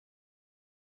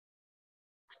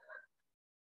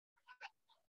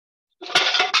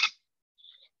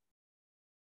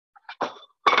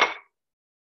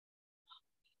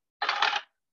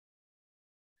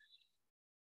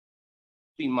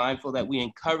be mindful that we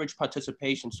encourage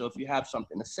participation. So if you have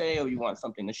something to say or you want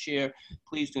something to share,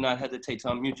 please do not hesitate to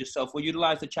unmute yourself or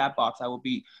utilize the chat box. I will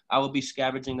be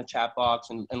scavenging the chat box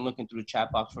and looking through the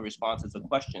chat box for responses or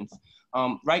questions.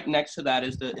 Right next to that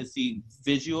is the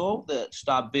visual, the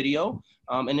stop video.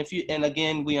 And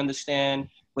again, we understand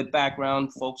with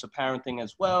background, folks are parenting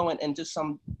as well, and just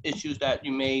some issues that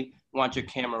you may want your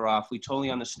camera off. We totally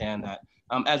understand that.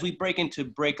 As we break into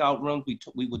breakout rooms,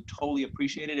 we would totally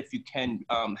appreciate it if you can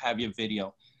have your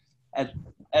video.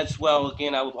 As well,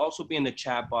 again, I will also be in the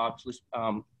chat box,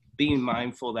 being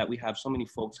mindful that we have so many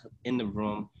folks in the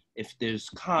room. If there's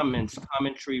comments,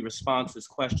 commentary, responses,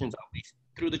 questions, I'll be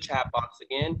through the chat box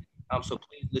again. So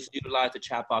please, let's utilize the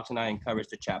chat box, and I encourage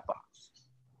the chat box.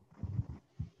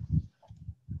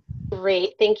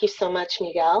 Great, thank you so much,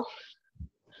 Miguel.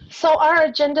 So our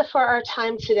agenda for our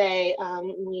time today,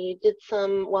 we did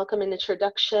some welcome and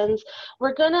introductions.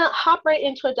 We're gonna hop right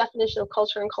into a definition of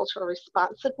culture and cultural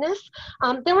responsiveness.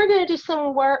 Then we're gonna do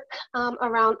some work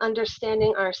around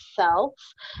understanding ourselves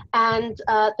and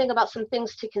think about some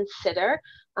things to consider.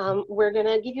 We're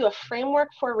gonna give you a framework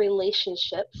for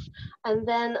relationships. And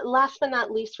then last but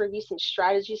not least, review some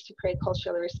strategies to create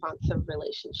culturally responsive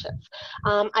relationships.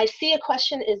 I see a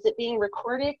question, is it being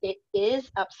recorded? It is,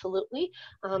 absolutely.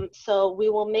 So we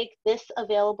will make this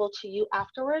available to you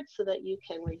afterwards so that you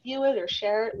can review it or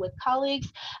share it with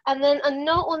colleagues. And then a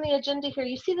note on the agenda here,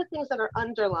 you see the things that are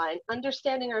underlined,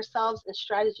 understanding ourselves and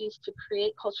strategies to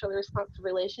create culturally responsive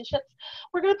relationships.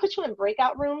 We're gonna put you in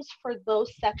breakout rooms for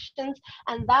those sections.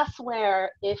 And that's where,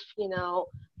 if, you know,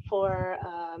 for,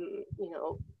 you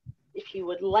know, if you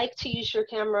would like to use your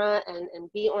camera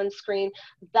and be on screen,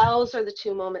 those are the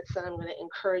two moments that I'm going to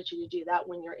encourage you to do that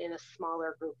when you're in a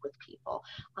smaller group with people.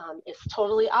 It's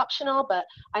totally optional, but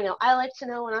I know I like to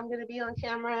know when I'm going to be on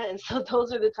camera, and so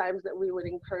those are the times that we would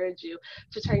encourage you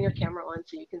to turn your camera on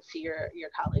so you can see your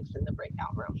colleagues in the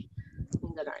breakout room. We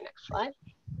can go to our next slide.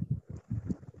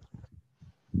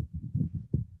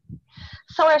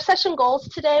 So our session goals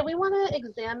today, we want to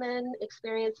examine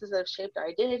experiences that have shaped our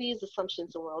identities,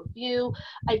 assumptions, and worldview,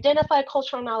 identify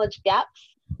cultural knowledge gaps,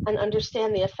 and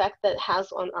understand the effect that it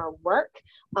has on our work,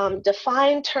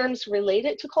 define terms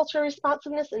related to cultural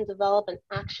responsiveness, and develop an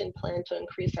action plan to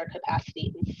increase our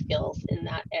capacity and skills in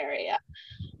that area.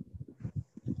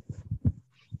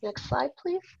 Next slide,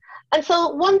 please. And so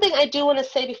one thing I do want to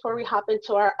say before we hop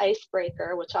into our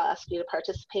icebreaker, which I'll ask you to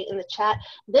participate in the chat,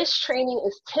 this training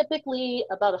is typically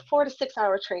about a 4 to 6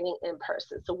 hour training in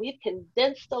person. So we've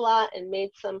condensed a lot and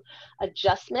made some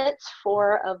adjustments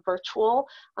for a virtual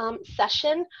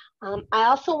session. I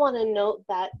also want to note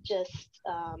that just,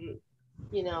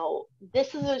 you know,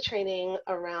 this is a training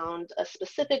around a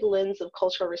specific lens of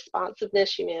cultural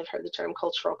responsiveness. You may have heard the term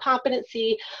cultural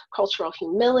competency, cultural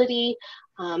humility,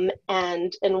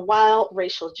 and while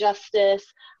racial justice,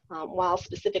 while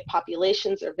specific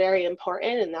populations are very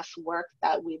important, and that's work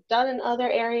that we've done in other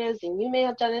areas and you may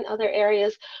have done in other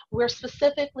areas, we're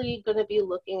specifically going to be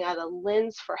looking at a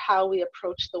lens for how we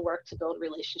approach the work to build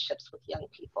relationships with young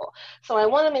people. So I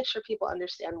want to make sure people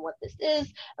understand what this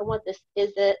is and what this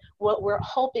isn't, what we're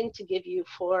hoping to give you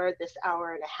for this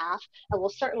hour and a half, and we'll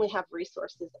certainly have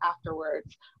resources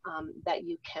afterwards that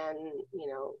you can, you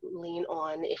know, lean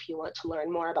on if you want to learn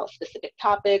more about specific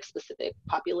topics, specific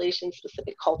populations,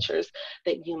 specific cultures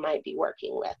that you might be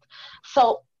working with.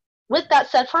 So with that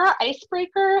said, for our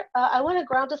icebreaker, I want to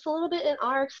ground us a little bit in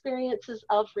our experiences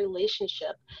of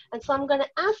relationship. And so I'm going to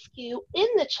ask you in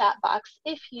the chat box,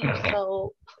 if you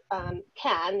so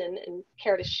can and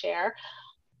care to share,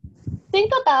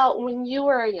 think about when you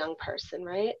were a young person,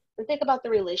 right? And think about the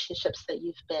relationships that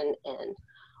you've been in.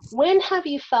 When have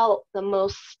you felt the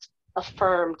most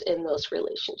affirmed in those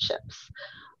relationships?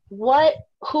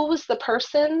 Who was the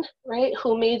person, right,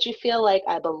 who made you feel like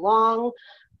I belong,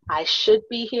 I should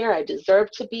be here, I deserve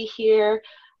to be here,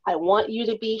 I want you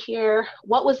to be here?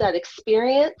 What was that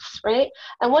experience, right?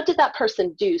 And what did that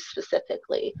person do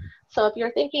specifically? So if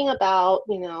you're thinking about,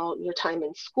 you know, your time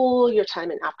in school, your time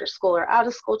in after school or out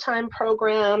of school time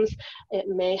programs, it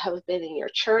may have been in your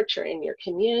church or in your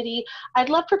community. I'd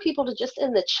love for people to just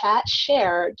in the chat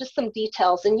share just some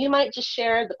details, and you might just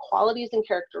share the qualities and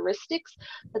characteristics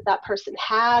that that person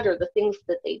had or the things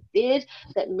that they did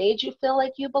that made you feel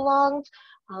like you belonged.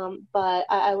 But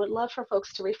I would love for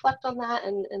folks to reflect on that,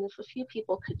 and if a few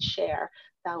people could share,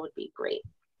 that would be great.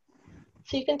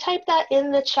 So you can type that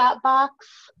in the chat box.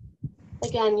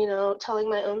 again, you know, telling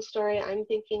my own story, I'm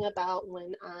thinking about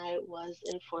when I was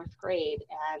in 4th grade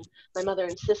and my mother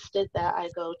insisted that I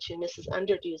go to Mrs.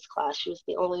 Underdew's class. She was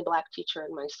the only Black teacher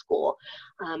in my school.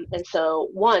 And so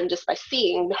one, just by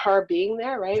seeing her being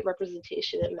there, right,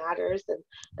 representation, it matters.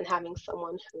 And having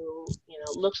someone who, you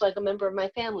know, looks like a member of my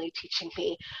family teaching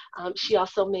me. She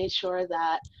also made sure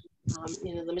that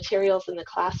you know, the materials in the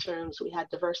classrooms, we had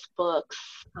diverse books.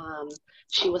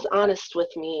 She was honest with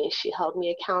me. She held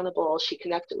me accountable. She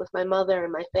connected with my mother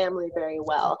and my family very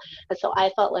well. And so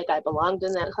I felt like I belonged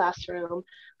in that classroom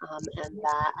and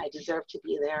that I deserved to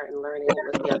be there and learning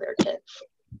with the other kids.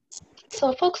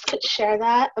 So if folks could share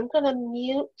that, I'm going to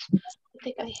mute. I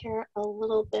think I hear a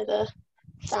little bit of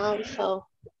sound, so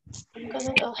I'm going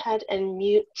to go ahead and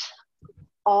mute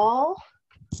all.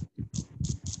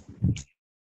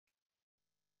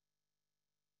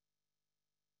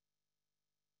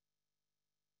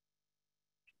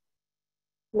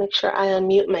 Make sure I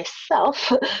unmute myself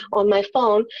on my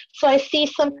phone. So I see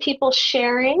some people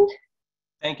sharing.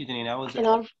 Thank you, Janine. That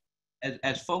was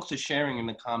as folks are sharing in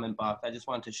the comment box. I just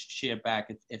wanted to share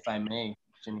back, if I may,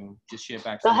 Janine, just share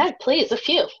back. Go ahead, please. A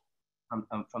few.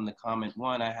 From the comment.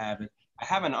 One, I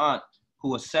have an aunt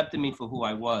who accepted me for who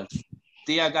I was.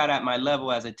 Thea got at my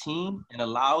level as a teen and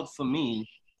allowed for me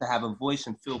to have a voice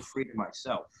and feel free to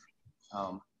myself.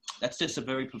 That's just a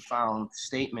very profound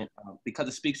statement because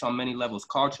it speaks on many levels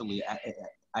culturally.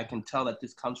 I can tell that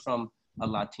this comes from a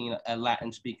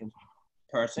Latin-speaking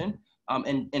person,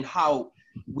 and how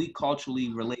we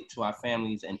culturally relate to our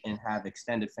families and have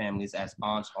extended families as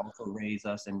aunts also raise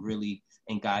us and really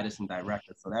and guide us and direct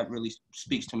us. So that really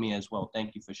speaks to me as well.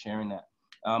 Thank you for sharing that.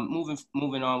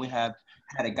 Moving on, we had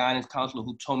a guidance counselor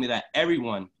who told me that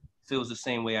everyone feels the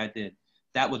same way I did.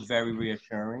 That was very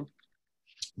reassuring.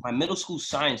 My middle school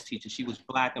science teacher, she was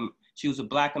a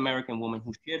Black American woman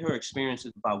who shared her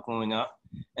experiences about growing up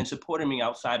and supported me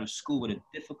outside of school with a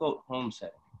difficult home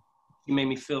setting. She made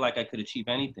me feel like I could achieve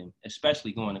anything,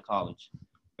 especially going to college.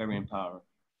 Very empowering.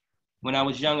 When I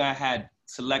was young, I had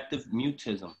selective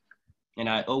mutism, and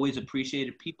I always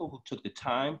appreciated people who took the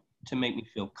time to make me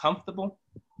feel comfortable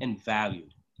and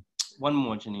valued. One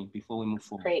more, Janine, before we move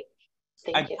forward. Great,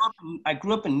 thank you. I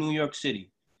grew up in New York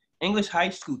City. English high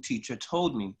school teacher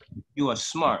told me, "You are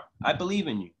smart. I believe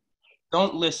in you.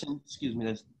 Don't listen," excuse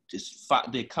me,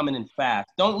 they're coming in fast.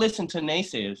 "Don't listen to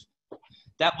naysayers.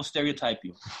 That will stereotype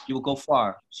you. You will go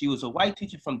far." She was a white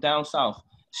teacher from down south,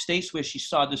 states where she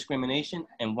saw discrimination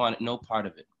and wanted no part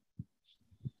of it.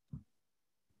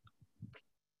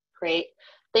 Great.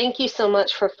 Thank you so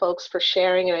much for folks for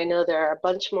sharing. And I know there are a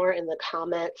bunch more in the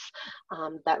comments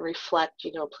that reflect,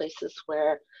 you know, places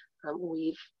where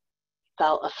we've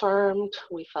felt affirmed,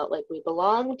 we felt like we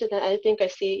belonged. And I think I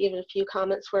see even a few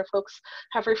comments where folks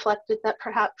have reflected that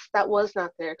perhaps that was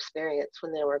not their experience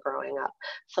when they were growing up.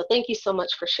 So thank you so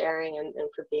much for sharing and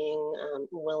for being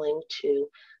willing to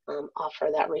offer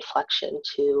that reflection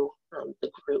to the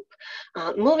group.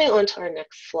 Moving on to our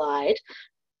next slide.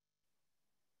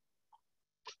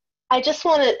 I just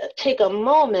want to take a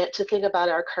moment to think about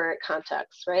our current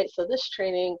context, right? So this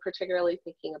training, particularly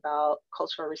thinking about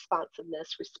cultural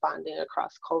responsiveness, responding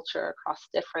across culture, across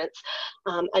difference,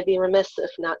 I'd be remiss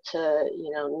if not to,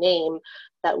 you know, name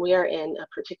that we are in a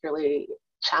particularly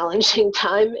challenging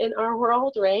time in our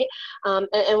world, right?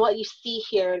 And what you see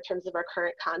here in terms of our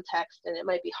current context, and it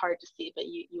might be hard to see, but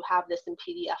you have this in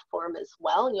PDF form as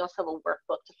well, and you also have a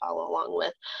workbook to follow along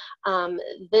with.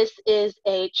 This is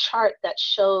a chart that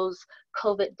shows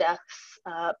COVID deaths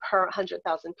per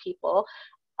 100,000 people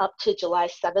up to July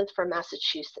 7th for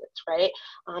Massachusetts, right?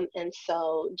 And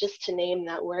so just to name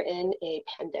that we're in a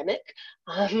pandemic,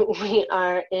 we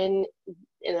are in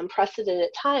an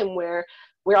unprecedented time where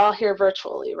we're all here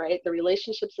virtually, right? The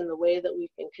relationships and the way that we've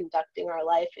been conducting our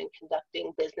life and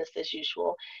conducting business as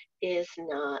usual is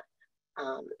not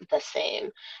the same.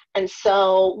 And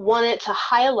so wanted to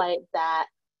highlight that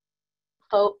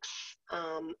folks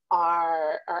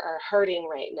are hurting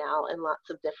right now in lots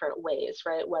of different ways,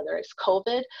 right? Whether it's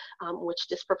COVID, which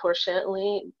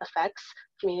disproportionately affects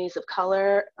communities of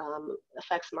color,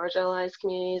 affects marginalized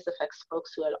communities, affects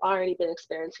folks who had already been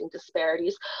experiencing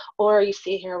disparities, or you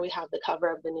see here we have the cover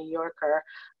of the New Yorker,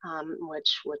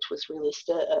 which was released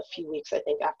a few weeks, I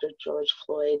think, after George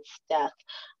Floyd's death,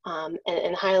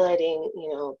 and highlighting, you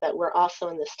know, that we're also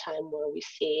in this time where we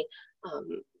see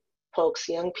folks,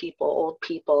 young people, old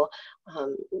people,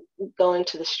 going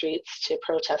to the streets to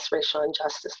protest racial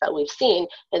injustice that we've seen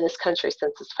in this country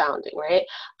since its founding, right?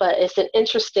 But it's an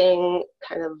interesting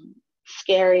kind of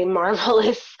scary,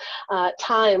 marvelous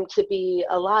time to be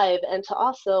alive and to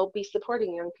also be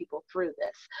supporting young people through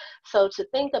this. So to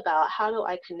think about, how do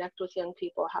I connect with young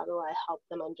people? How do I help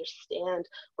them understand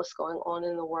what's going on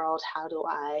in the world? How do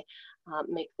I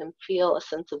make them feel a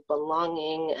sense of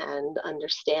belonging and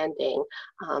understanding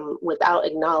without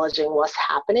acknowledging what's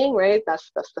happening, right?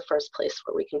 That's the first place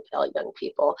where we can fail young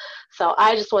people. So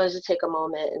I just wanted to take a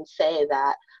moment and say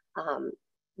that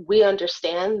we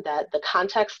understand that the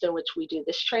context in which we do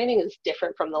this training is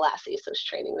different from the last ASOS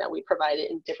training that we provided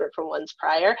and different from ones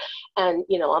prior. And,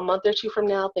 you know, a month or two from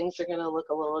now, things are going to look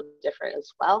a little different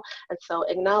as well. And so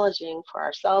acknowledging for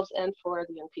ourselves and for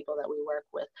the young people that we work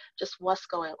with, just what's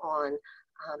going on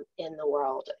in the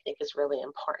world, I think is really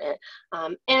important.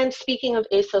 And speaking of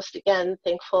ASOST, again,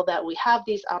 thankful that we have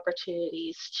these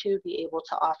opportunities to be able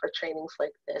to offer trainings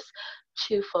like this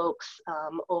to folks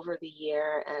over the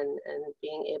year, and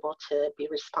being able to be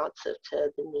responsive to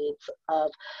the needs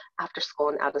of after school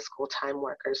and out of school time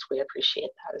workers. We appreciate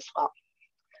that as well.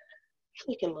 So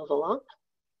we can move along.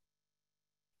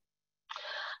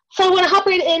 So I want to hop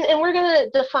right in, and we're going to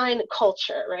define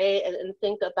culture, right? And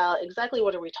think about exactly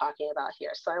what are we talking about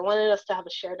here. So I wanted us to have a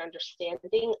shared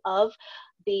understanding of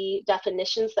the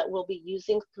definitions that we'll be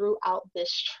using throughout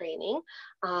this training.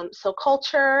 So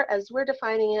culture, as we're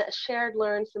defining it, a shared,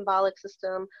 learned, symbolic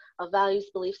system of values,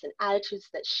 beliefs, and attitudes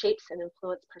that shapes and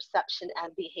influence perception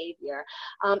and behavior.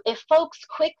 If folks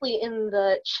quickly in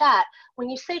the chat, when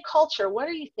you say culture, what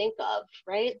do you think of,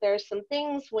 right? There's some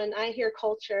things when I hear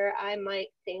culture, I might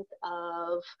think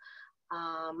of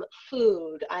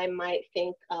food. I might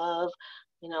think of,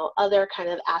 you know, other kind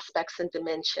of aspects and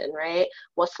dimension, right?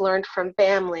 What's learned from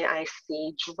family, I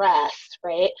see dress,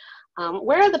 right?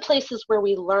 Where are the places where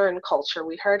we learn culture?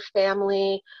 We heard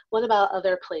family. What about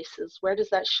other places? Where does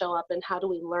that show up, and how do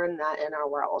we learn that in our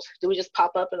world? Do we just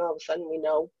pop up and all of a sudden we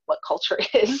know what culture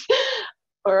is?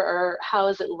 or how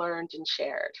is it learned and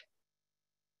shared?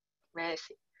 Right, I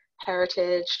see.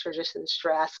 Heritage, traditions,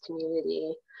 dress,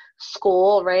 community,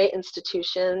 school, right?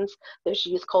 Institutions. There's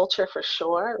youth culture for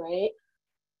sure, right?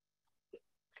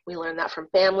 We learn that from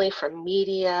family, from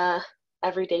media,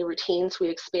 everyday routines we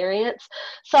experience.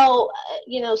 So,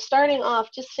 you know, starting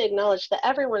off, just to acknowledge that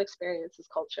everyone experiences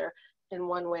culture in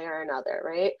one way or another,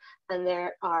 right? And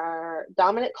there are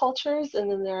dominant cultures, and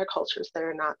then there are cultures that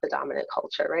are not the dominant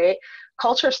culture, right?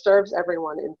 Culture serves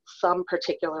everyone in some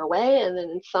particular way, and then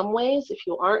in some ways, if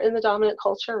you aren't in the dominant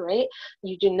culture, right,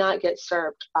 you do not get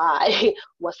served by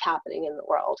what's happening in the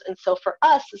world. And so for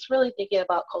us, it's really thinking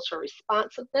about cultural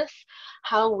responsiveness,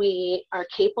 how we are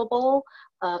capable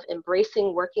of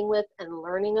embracing, working with, and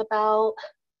learning about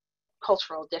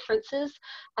cultural differences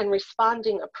and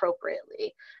responding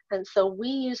appropriately. And so we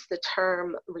use the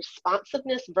term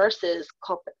responsiveness versus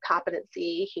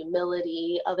competency,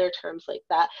 humility, other terms like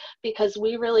that, because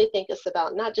we really think it's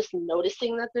about not just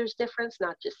noticing that there's difference,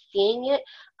 not just seeing it,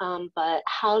 but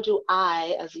how do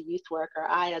I, as a youth worker,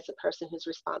 I as a person who's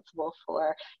responsible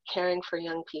for caring for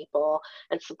young people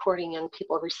and supporting young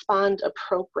people, respond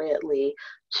appropriately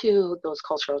to those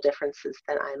cultural differences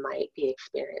that I might be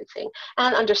experiencing.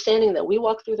 And understanding that we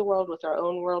walk through the world with our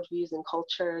own worldviews and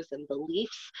cultures and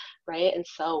beliefs, right? And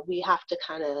so we have to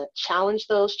kind of challenge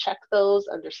those, check those,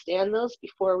 understand those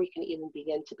before we can even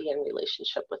begin to be in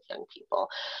relationship with young people,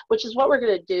 which is what we're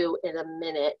going to do in a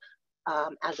minute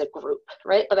as a group,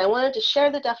 right? But I wanted to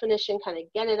share the definition, kind of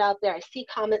get it out there. I see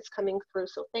comments coming through,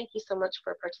 so thank you so much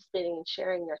for participating and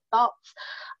sharing your thoughts.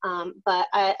 But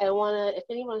I want to, if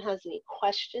anyone has any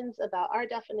questions about our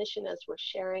definition as we're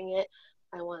sharing it,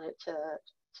 I wanted to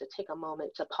take a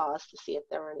moment to pause to see if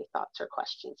there were any thoughts or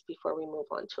questions before we move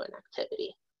on to an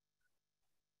activity.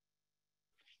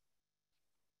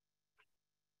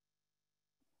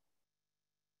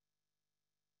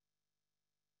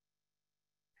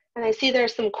 And I see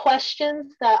there's some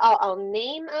questions that I'll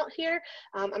name out here.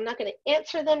 I'm not going to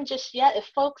answer them just yet. If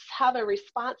folks have a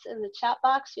response in the chat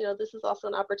box, you know, this is also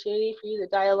an opportunity for you to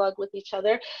dialogue with each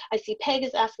other. I see Peg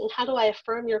is asking, how do I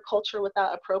affirm your culture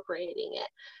without appropriating it,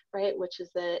 right? Which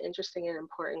is an interesting and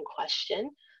important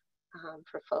question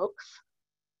for folks.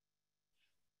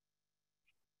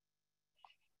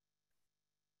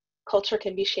 Culture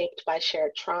can be shaped by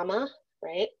shared trauma,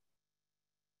 right?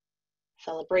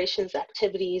 Celebrations,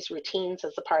 activities, routines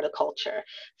as a part of culture.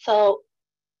 So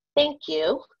thank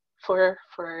you for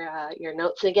your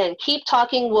notes. And again, keep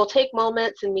talking. We'll take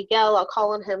moments, and Miguel, I'll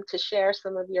call on him to share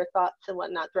some of your thoughts and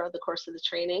whatnot throughout the course of the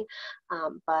training.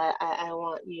 But I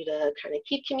want you to kind of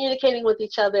keep communicating with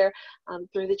each other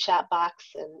through the chat box.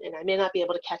 And I may not be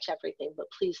able to catch everything, but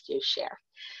please do share.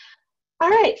 All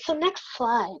right, so next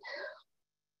slide.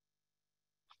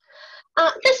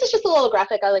 This is just a little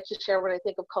graphic I like to share when I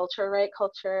think of culture, right?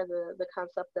 Culture, the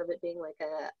concept of it being like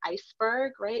an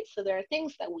iceberg, right? So there are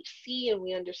things that we see and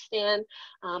we understand,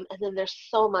 and then there's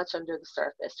so much under the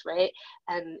surface, right?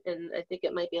 And I think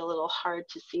it might be a little hard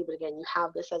to see, but again, you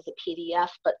have this as a PDF,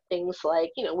 but things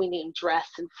like, you know, we name dress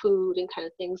and food and kind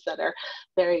of things that are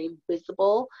very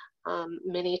visible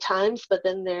many times, but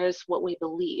then there's what we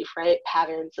believe, right?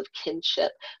 Patterns of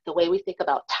kinship, the way we think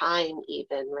about time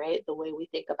even, right? The way we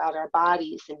think about our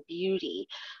bodies and beauty,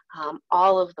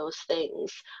 all of those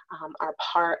things are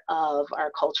part of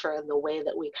our culture and the way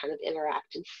that we kind of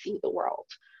interact and see the world.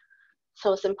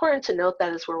 So it's important to note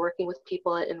that as we're working with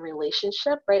people in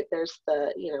relationship, right, there's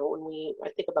the, you know, I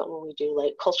think about when we do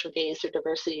like culture days or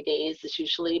diversity days, it's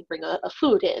usually bring a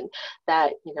food in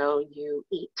that, you know, you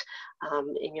eat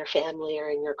in your family or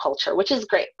in your culture, which is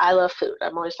great. I love food.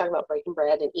 I'm always talking about breaking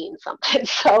bread and eating something.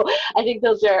 So I think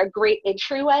those are a great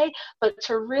entryway, but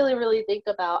to really, really think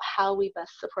about how we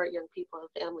best support young people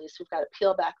and families, we've got to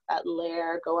peel back that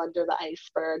layer, go under the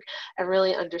iceberg, and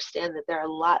really understand that there are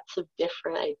lots of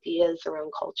different ideas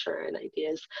around culture and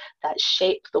ideas that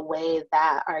shape the way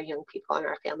that our young people and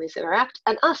our families interact,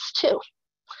 and us too.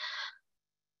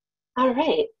 All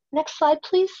right, next slide,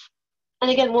 please. And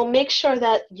again, we'll make sure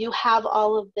that you have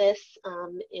all of this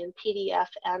in PDF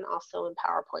and also in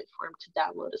PowerPoint form to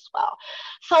download as well.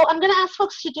 So I'm going to ask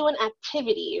folks to do an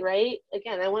activity, right?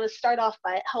 Again, I want to start off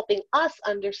by helping us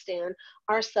understand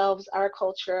ourselves, our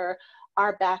culture,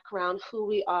 our background, who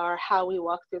we are, how we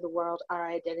walk through the world, our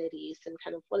identities, and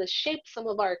kind of what has shaped some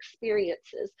of our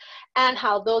experiences, and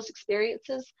how those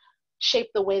experiences shape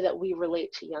the way that we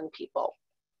relate to young people.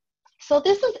 So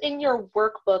this is in your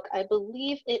workbook. I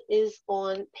believe it is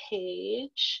on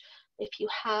page, if you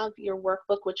have your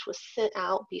workbook, which was sent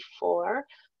out before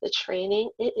the training,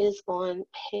 it is on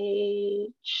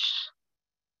page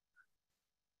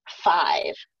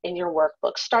 5 in your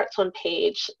workbook. Starts on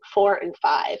page 4 and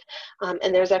 5.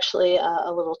 And there's actually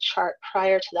a little chart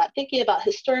prior to that, thinking about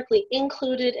historically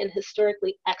included and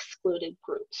historically excluded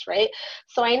groups, right?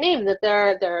 So I named that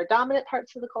there are dominant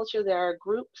parts of the culture, there are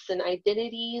groups and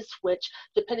identities, which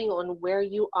depending on where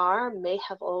you are, may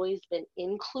have always been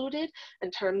included in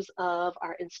terms of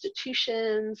our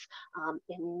institutions,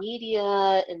 in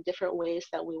media, in different ways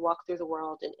that we walk through the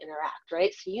world and interact,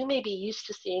 right? So you may be used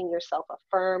to seeing yourself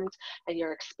affirmed and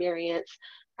your experience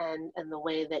and the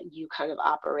way that you kind of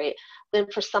operate. Then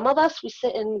for some of us, we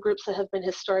sit in groups that have been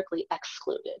historically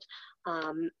excluded.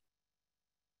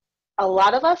 A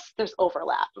lot of us, there's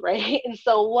overlap, right? And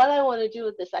so what I want to do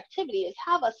with this activity is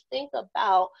have us think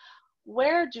about,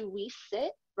 where do we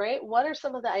sit, right? What are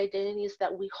some of the identities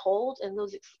that we hold and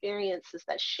those experiences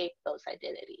that shape those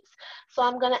identities? So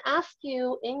I'm going to ask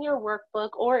you in your workbook,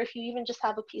 or if you even just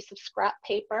have a piece of scrap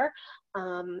paper,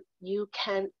 you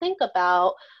can think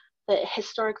about the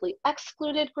historically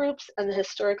excluded groups and the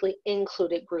historically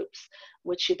included groups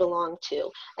which you belong to.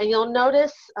 And you'll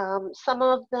notice some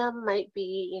of them might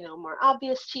be, you know, more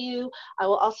obvious to you. I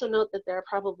will also note that there are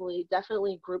probably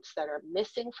definitely groups that are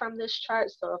missing from this chart.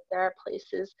 So if there are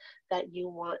places that you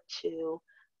want to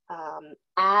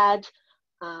add,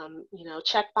 you know,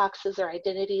 check boxes or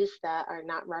identities that are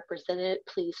not represented,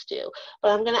 please do. But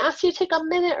I'm going to ask you to take a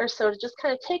minute or so to just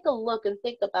kind of take a look and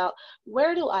think about,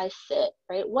 where do I sit,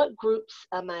 right? What groups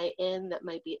am I in that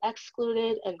might be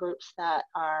excluded and groups that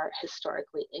are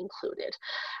historically included?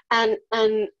 And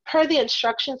per the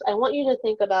instructions, I want you to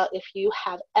think about if you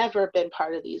have ever been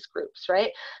part of these groups,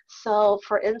 right? So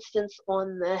for instance,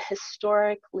 on the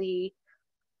historically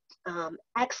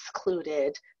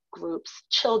excluded groups,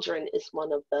 children is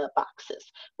one of the boxes.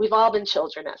 We've all been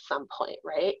children at some point,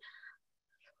 right?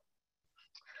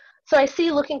 So I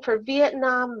see looking for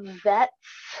Vietnam vets.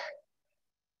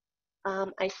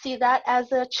 I see that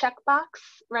as a checkbox,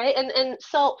 right? And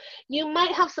so you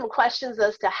might have some questions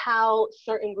as to how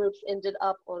certain groups ended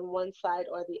up on one side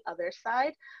or the other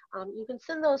side. You can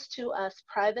send those to us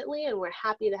privately, and we're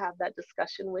happy to have that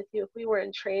discussion with you. If we were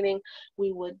in training,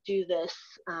 we would do this,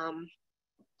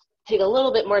 take a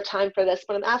little bit more time for this,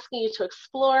 but I'm asking you to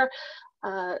explore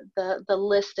the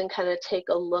list and kind of take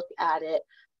a look at it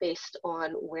based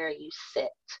on where you sit.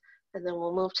 And then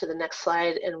we'll move to the next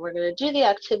slide, and we're going to do the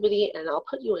activity, and I'll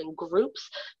put you in groups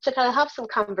to kind of have some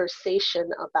conversation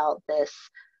about this.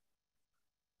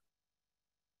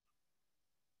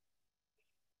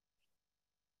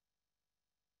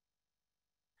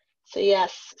 So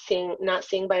yes, not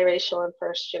seeing biracial and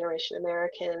first-generation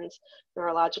Americans,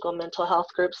 neurological mental health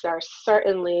groups, there are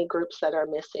certainly groups that are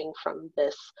missing from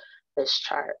this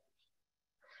chart.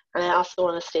 And I also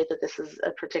want to state that this is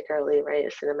a particularly, right,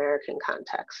 it's an American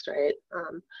context, right,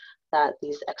 that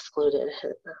these excluded,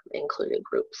 included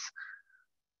groups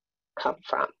come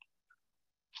from.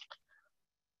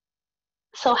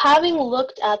 So having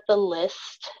looked at the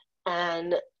list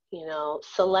and, you know,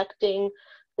 selecting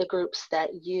the groups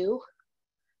that you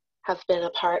have been a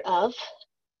part of,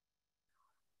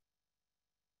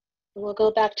 we'll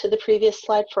go back to the previous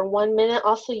slide for 1 minute.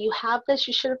 Also, you have this,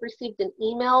 you should have received an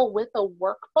email with a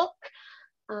workbook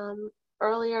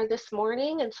earlier this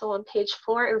morning. And so on page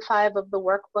 4 and 5 of the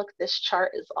workbook, this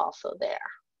chart is also there.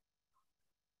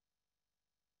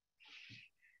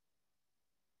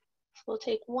 So we'll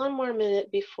take 1 more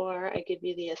minute before I give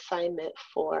you the assignment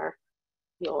for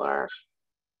your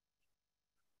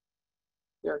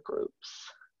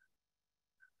groups.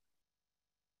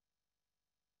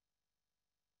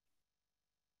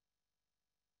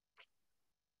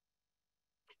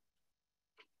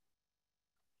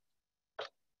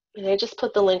 And I just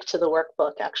put the link to the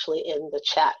workbook actually in the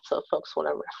chat, so if folks want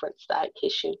to reference that in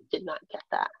case you did not get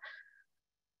that.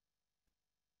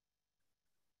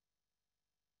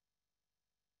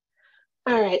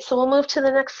 All right, so we'll move to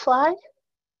the next slide.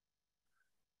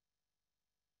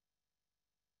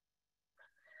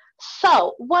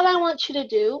 So what I want you to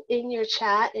do in your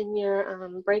chat, in your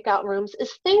breakout rooms,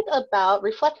 is think about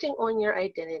reflecting on your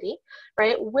identity,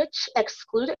 right? Which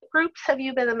excluded groups have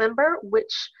you been a member?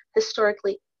 Which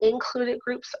historically included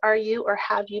groups are you or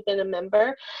have you been a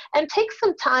member? And take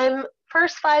some time,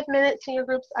 first 5 minutes in your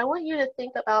groups, I want you to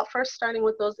think about, first starting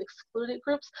with those excluded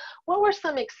groups, what were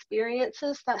some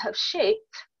experiences that have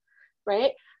shaped,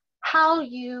 right, how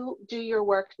you do your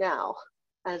work now?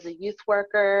 As a youth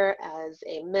worker, as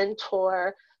a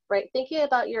mentor, right? Thinking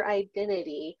about your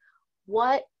identity,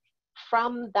 what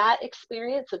from that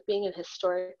experience of being a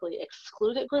historically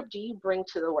excluded group do you bring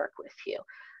to the work with you?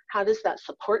 How does that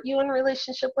support you in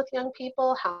relationship with young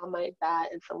people? How might that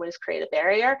in some ways create a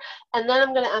barrier? And then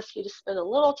I'm going to ask you to spend a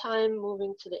little time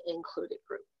moving to the included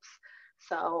groups.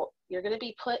 So you're going to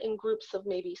be put in groups of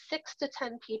maybe 6 to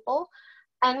 10 people,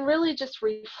 and really just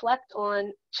reflect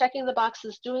on checking the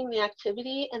boxes, doing the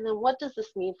activity, and then what does this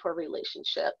mean for a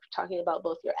relationship? Talking about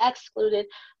both your excluded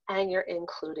and your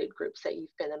included groups that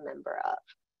you've been a member of.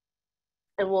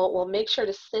 And we'll make sure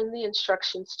to send the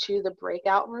instructions to the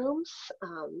breakout rooms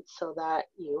so that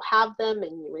you have them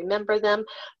and you remember them.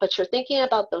 But you're thinking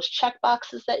about those check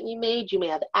boxes that you made. You may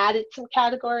have added some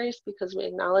categories because we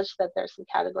acknowledge that there's some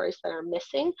categories that are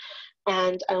missing.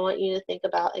 And I want you to think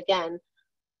about, again,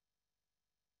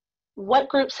 what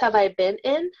groups have I been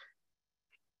in,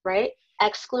 right?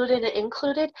 Excluded and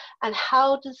included, and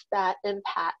how does that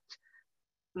impact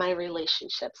my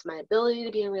relationships, my ability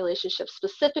to be in relationships,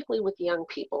 specifically with young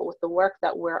people, with the work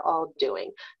that we're all doing.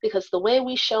 Because the way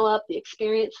we show up, the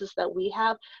experiences that we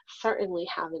have, certainly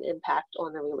have an impact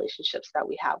on the relationships that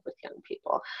we have with young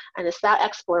people. And it's that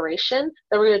exploration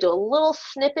that we're going to do a little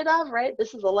snippet of, right?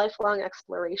 This is a lifelong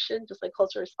exploration, just like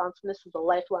cultural responsiveness is a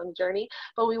lifelong journey,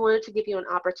 but we wanted to give you an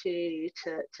opportunity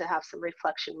to have some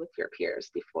reflection with your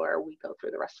peers before we go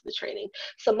through the rest of the training.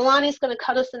 So Milani's going to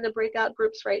cut us into breakout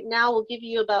groups right now. We'll give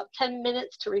you about 10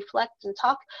 minutes to reflect and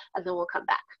talk, and then we'll come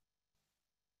back.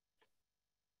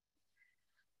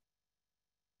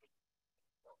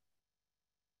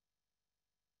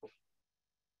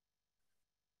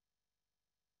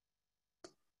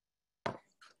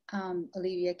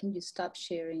 Olivia, can you stop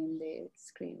sharing the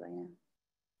screen right now?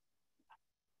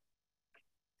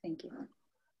 Thank you.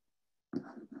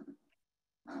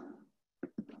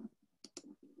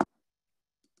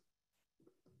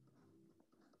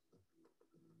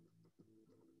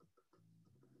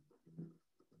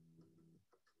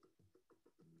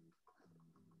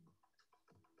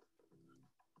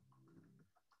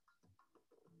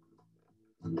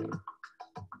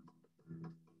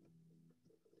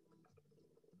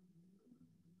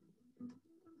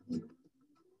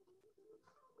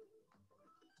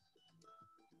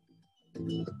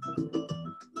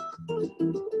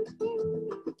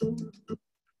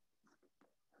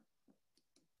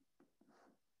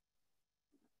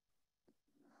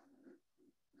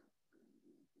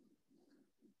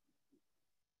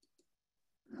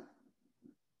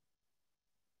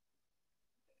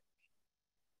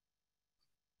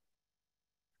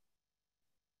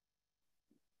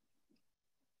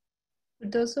 For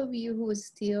those of you who are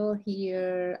still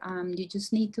here, you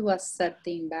just need to accept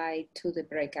the invite to the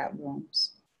breakout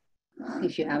rooms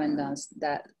if you haven't done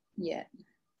that yet.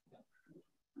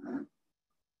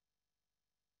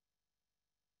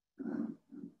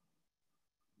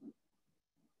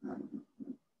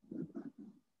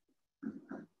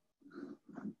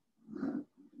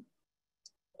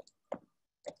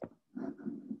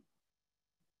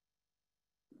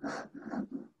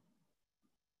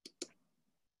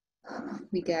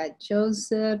 We got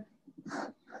Joseph.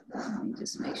 Let me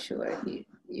just make sure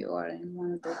you are in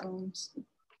one of the rooms.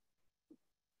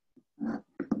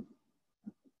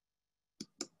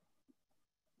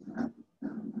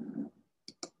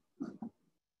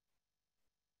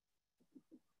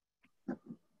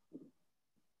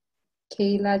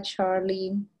 Kayla,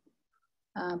 Charlie,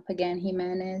 Pagan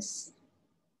Jimenez,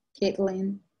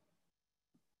 Caitlin.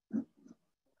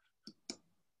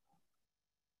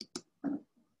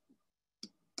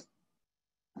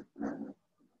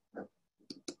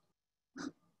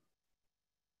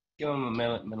 Give them a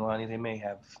minute, Melanie. They may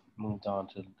have moved on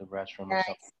to the restroom or I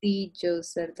something. see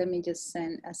Joseph. Let me just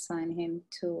assign him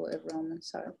to a room. I'm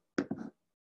sorry. 1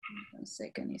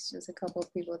 second. It's just a couple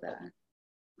of people that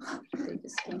they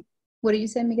just came. What did you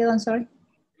say, Miguel? I'm sorry.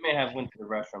 They may have went to the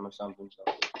restroom or something.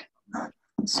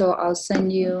 So I'll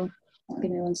send you.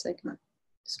 Give me 1 second.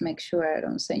 Just make sure I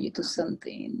don't send you to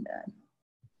something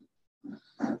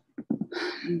that.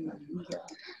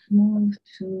 Move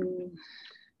to.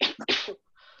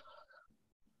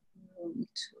 Room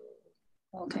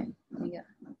 2. Okay, yeah.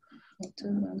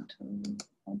 Room 2.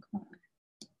 Okay.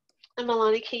 And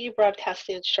Melanie, can you broadcast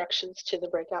the instructions to the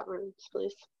breakout rooms,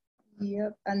 please?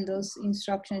 Yep, and those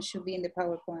instructions should be in the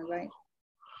PowerPoint, right?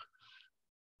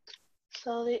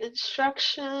 So the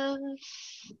instructions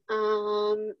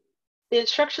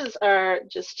are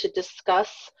just to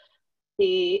discuss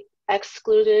the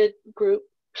excluded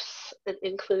groups and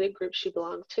included groups you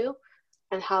belong to,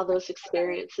 and how those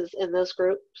experiences in those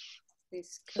groups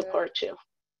support you.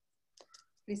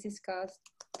 Please discuss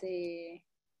the,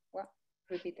 what?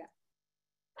 Repeat that.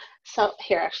 So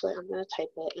here, actually, I'm going to type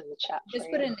it in the chat. Just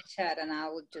put it in the chat and I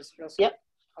will just close it. Yep.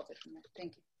 Copy from there.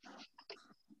 Thank you.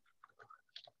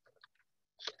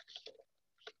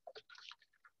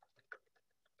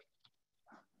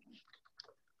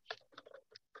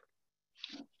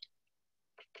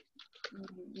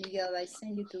 Miguel, I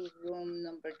send you to room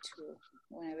number 2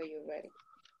 whenever you're ready.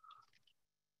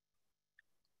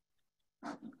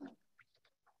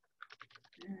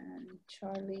 And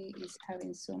Charlie is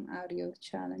having some audio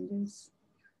challenges.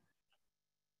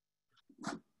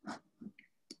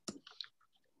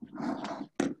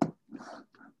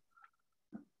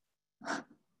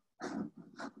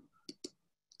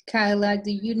 Kyla,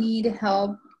 do you need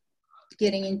help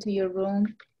getting into your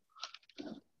room?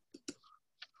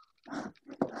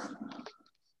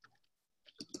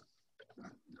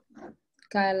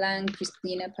 Kyla and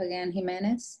Christina Pagan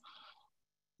Jimenez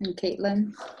and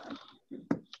Caitlin.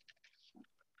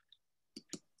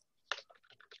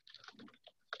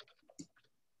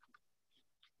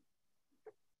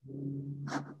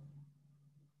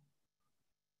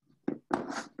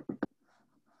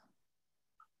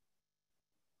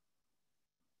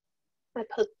 I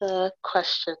put the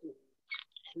question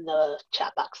in the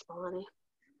chat box, Melanie.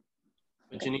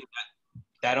 But Janine,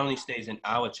 that only stays in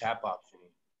our chat box,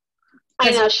 Janine.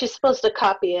 I know, she's supposed to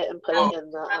copy it and put it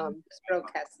in the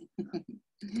broadcasting.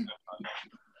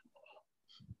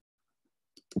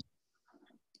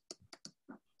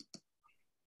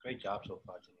 Great job so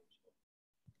far, Janine.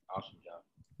 Awesome job.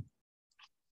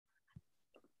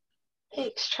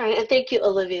 Thanks, Trina, and thank you,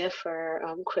 Olivia, for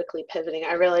quickly pivoting.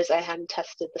 I realized I hadn't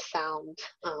tested the sound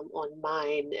on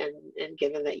mine, and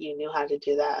given that you knew how to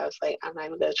do that, I was like, I'm not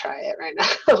even going to try it right now.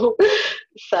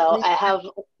 So I have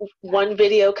one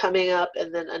video coming up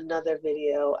and then another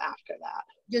video after that.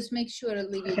 Just make sure,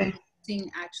 Olivia, you're using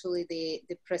actually the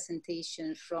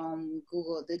presentation from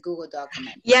Google, the Google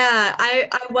document. Yeah, I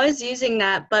was using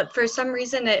that, but for some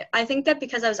reason, I think that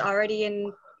because I was already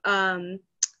in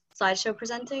slideshow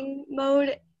presenting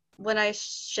mode, when I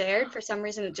shared, for some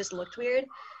reason it just looked weird.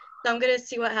 So I'm gonna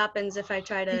see what happens if I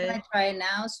try to. Can I try it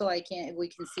now so we can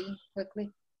see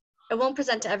quickly? It won't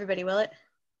present to everybody, will it?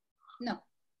 No.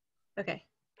 Okay.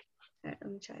 All right,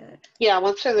 let me try that. Yeah,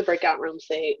 once they're in the breakout rooms,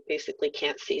 they basically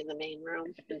can't see in the main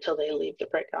room until they leave the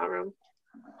breakout room.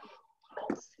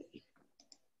 Let's see.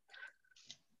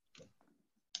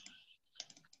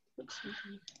 Oops.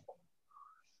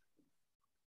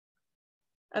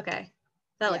 Okay,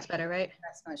 that looks better, right?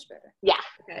 That's much better. Yeah.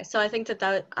 Okay, so I think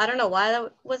that I don't know why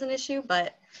that was an issue,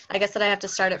 but I guess that I have to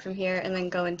start it from here and then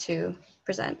go into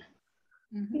present.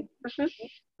 Mm-hmm.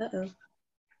 Uh-oh.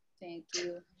 Thank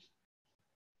you.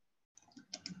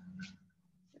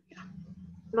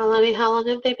 Melanie, how long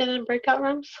have they been in breakout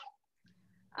rooms?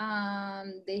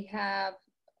 They have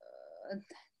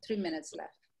 3 minutes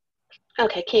left.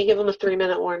 Okay, can you give them a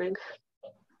 3-minute warning?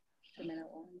 3-minute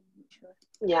warning, sure.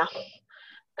 Yeah,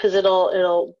 because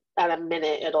it'll at a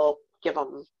minute it'll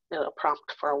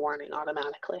prompt for a warning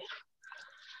automatically.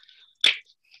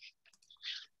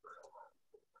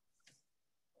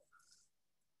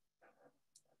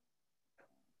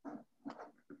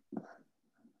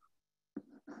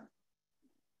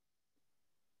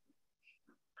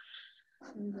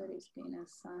 Everybody's been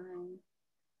assigned.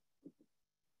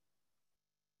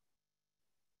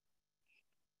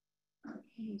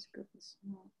 This group is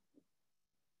small.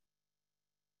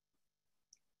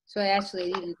 So I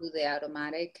actually didn't do the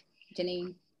automatic,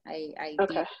 Janine. I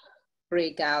Okay. did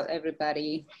break out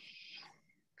everybody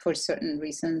for certain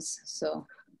reasons. So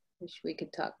which we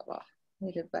could talk about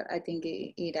later, but I think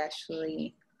it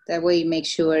actually, that way I made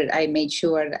sure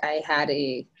that I had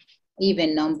a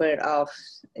even number of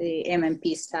the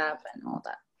MMP staff and all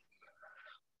that.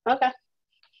 Okay.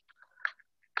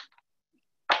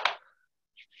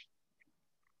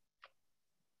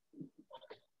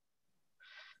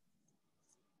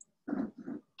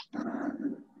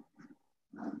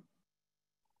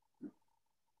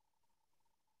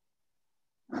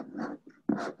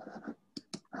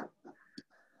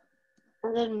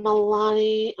 And then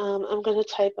Milani, I'm going to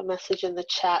type a message in the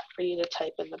chat for you to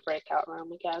type in the breakout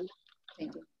room again.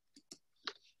 Thank you.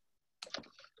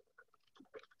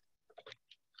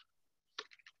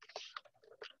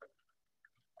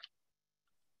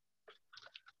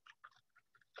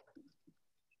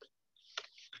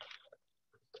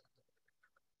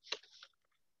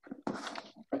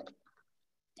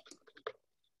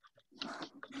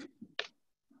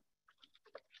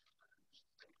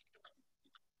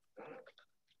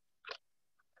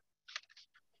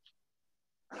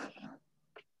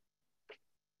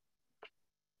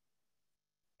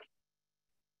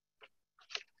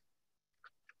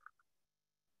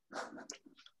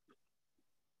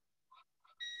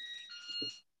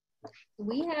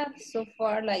 We have so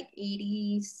far like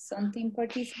 80 something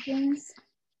participants.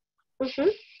 Mm-hmm.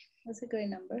 That's a great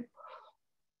number.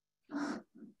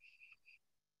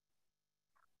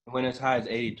 When as high as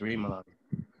 83, Milani.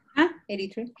 Huh?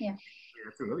 83, yeah. Yeah,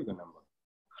 that's a really good number.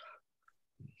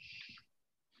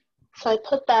 So I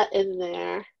put that in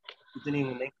there. Janine,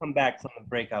 when they come back from the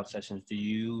breakout sessions, do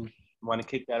you want to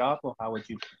kick that off, or how would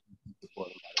you support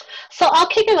them? So I'll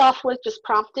kick it off with just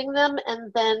prompting them,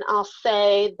 and then I'll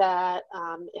say that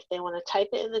if they want to type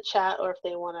it in the chat, or if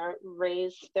they want to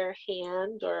raise their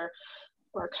hand or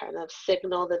kind of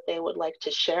signal that they would like to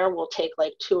share, we'll take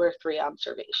like 2 or 3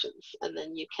 observations, and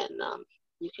then you can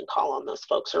call on those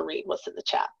folks or read what's in the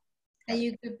chat. And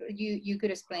you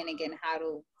could explain again how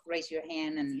to raise your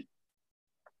hand, and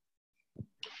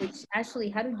which actually,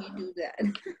 how did you do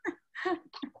that?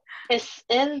 It's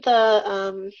in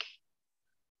the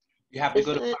You have to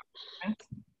go to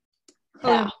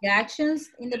reactions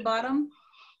in the bottom.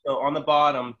 So on the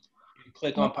bottom, you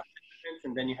click on participants,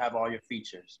 and then you have all your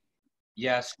features.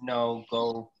 Yes, no,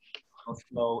 go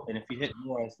slow, and if you hit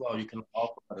more as well, you can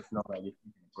also let us know that you're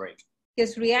taking a break.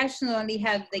 Because reaction only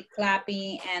have the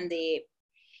clapping and the.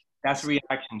 That's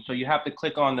reaction. So you have to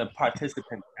click on the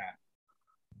participant tab.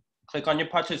 Click on your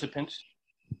participants.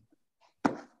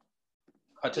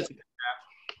 Participant tab.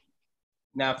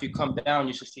 Now, if you come down,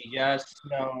 you should see yes,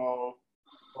 no,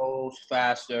 goes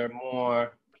faster,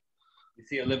 more. You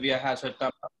see Olivia has her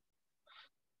thumb up.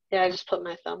 Yeah, I just put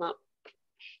my thumb up.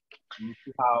 You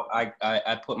see how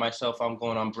I put myself, I'm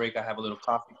going on break. I have a little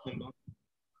coffee symbol.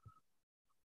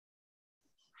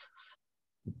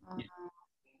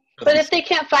 But if they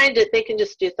can't find it, they can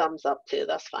just do thumbs up too.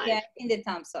 That's fine. Yeah, in the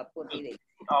thumbs up would be the.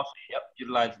 Also, yep,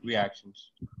 utilize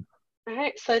reactions. All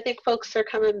right, so I think folks are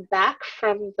coming back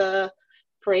from the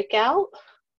breakout.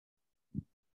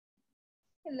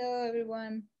 Hello,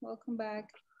 everyone. Welcome back.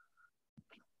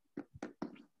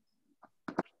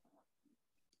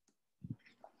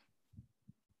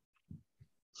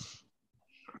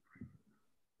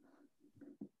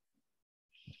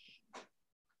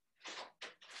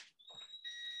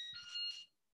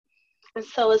 And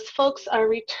so as folks are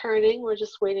returning, we're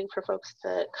just waiting for folks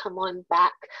to come on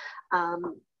back.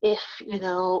 If,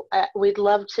 we'd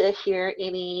love to hear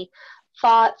any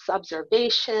thoughts,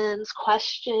 observations,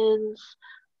 questions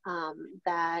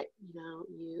that,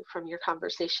 you from your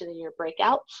conversation in your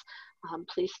breakouts.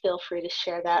 Please feel free to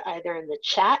share that either in the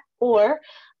chat, or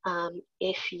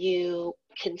if you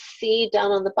can see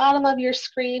down on the bottom of your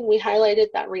screen, we highlighted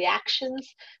that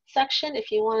reactions section. If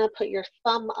you want to put your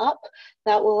thumb up,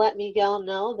 that will let Miguel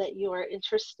know that you are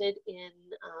interested in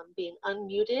being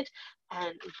unmuted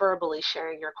and verbally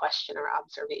sharing your question or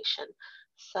observation.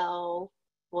 So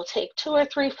we'll take 2 or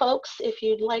 3 folks if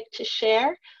you'd like to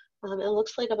share. It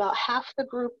looks like about half the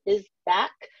group is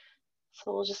back.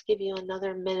 So we'll just give you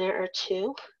another minute or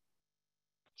 2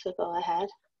 to go ahead.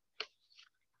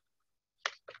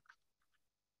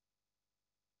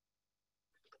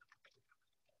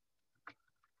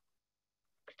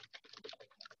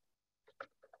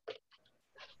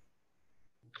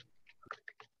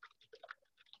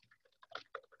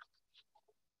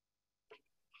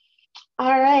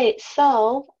 All right,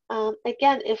 so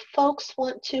again, if folks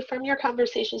want to, from your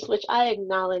conversations, which I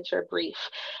acknowledge are brief,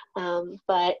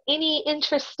 but any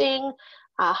interesting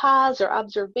ahas or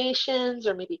observations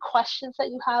or maybe questions that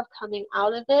you have coming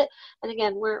out of it. And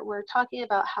again, we're talking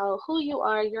about how who you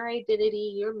are, your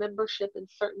identity, your membership in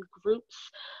certain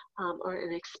groups or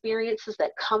in experiences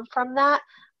that come from that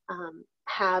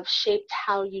have shaped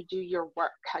how you do your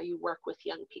work, how you work with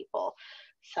young people.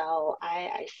 So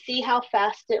I see how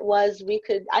fast it was.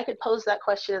 I could pose that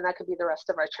question and that could be the rest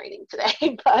of our training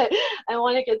today, but I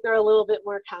want to get through a little bit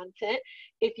more content.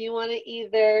 If you want to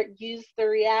either use the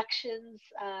reactions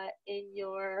in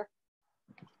your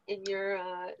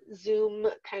Zoom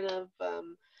kind of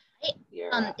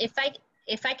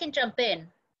if I can jump in.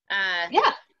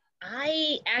 Yeah.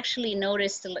 I actually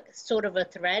noticed sort of a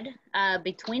thread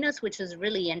between us, which was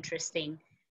really interesting.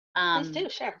 Please do,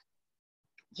 share.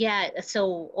 Yeah,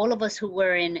 so all of us who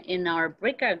were in our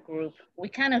breakout group,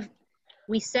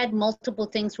 we said multiple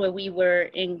things where we were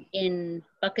in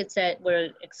buckets that were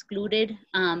excluded,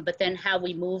 but then how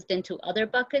we moved into other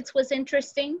buckets was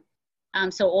interesting.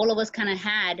 So all of us kind of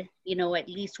had, at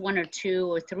least one or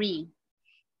two or three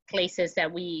places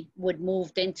that we would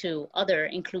moved into other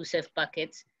inclusive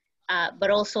buckets. But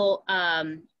also,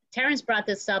 Terrence brought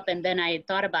this up, and then I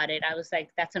thought about it. I was like,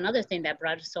 that's another thing that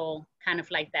brought us all kind of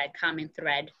like that common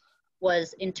thread,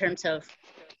 was in terms of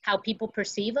how people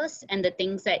perceive us and the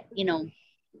things that,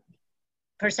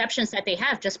 perceptions that they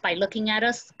have just by looking at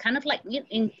us, kind of like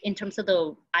in terms of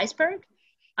the iceberg,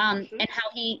 and how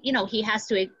he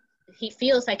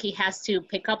feels like he has to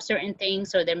pick up certain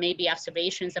things, or there may be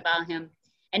observations about him.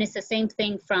 And it's the same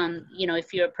thing from,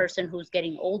 if you're a person who's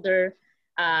getting older,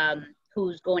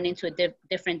 who's going into a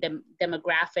different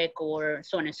demographic or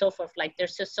so on and so forth. Like,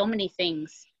 there's just so many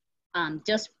things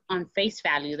just on face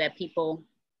value that people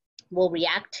will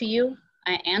react to you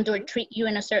and or treat you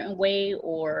in a certain way,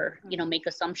 or, make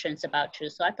assumptions about you.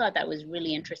 So I thought that was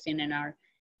really interesting in our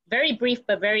very brief,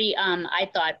 but very, I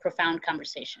thought, profound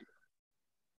conversation.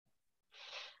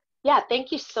 Yeah,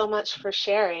 thank you so much for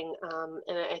sharing.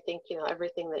 And I think,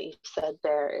 everything that you said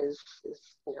there is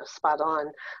spot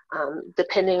on.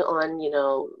 Depending on,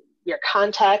 your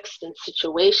context and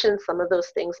situation, some of those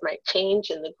things might change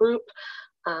in the group,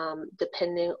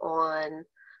 depending on,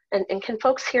 and can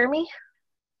folks hear me?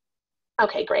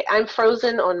 Okay, great. I'm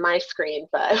frozen on my screen,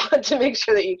 but I want to make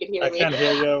sure that you can hear me. I can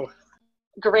hear you.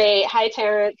 Great. Hi,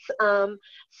 Terrence.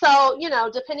 So,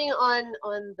 depending on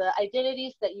the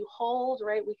identities that you hold,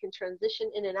 right, we can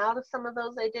transition in and out of some of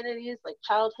those identities, like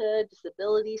childhood,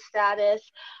 disability status,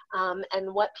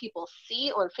 and what people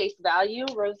see on face value.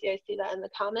 Rosie, I see that in the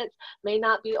comments, may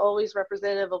not be always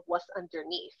representative of what's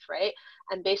underneath, right?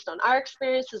 And based on our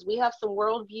experiences, we have some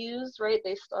worldviews, right,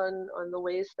 based on the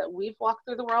ways that we've walked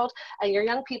through the world, and your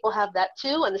young people have that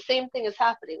too, and the same thing is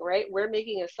happening, right? We're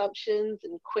making assumptions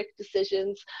and quick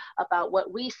decisions about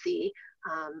what we see,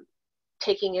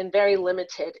 taking in very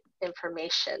limited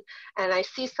information. And I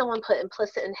see someone put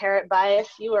implicit inherent bias.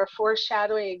 You are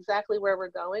foreshadowing exactly where we're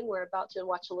going. We're about to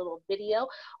watch a little video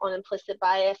on implicit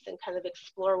bias and kind of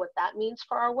explore what that means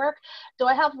for our work. Do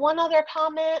I have one other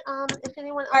comment if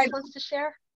anyone else wants to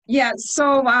share? Yeah,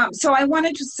 so I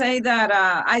wanted to say that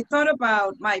I thought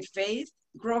about my faith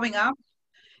growing up.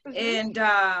 And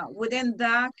within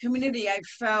that community, I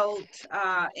felt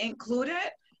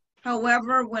included.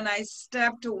 However, when I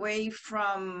stepped away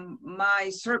from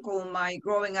my circle, my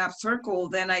growing up circle,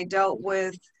 then I dealt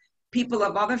with people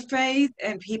of other faith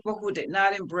and people who did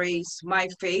not embrace my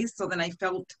faith. So then I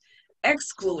felt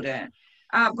excluded.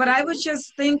 But I was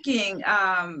just thinking,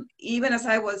 even as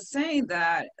I was saying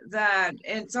that,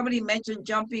 and somebody mentioned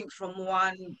jumping from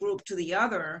one group to the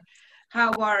other,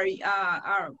 how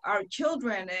our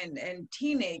children and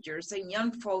teenagers and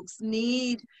young folks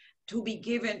need to be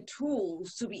given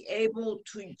tools to be able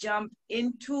to jump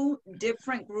into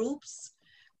different groups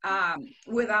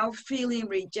without feeling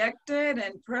rejected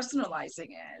and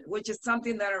personalizing it, which is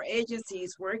something that our agency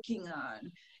is working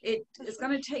on. It's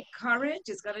going to take courage,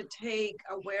 it's going to take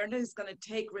awareness, it's going to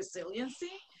take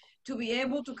resiliency to be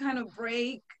able to kind of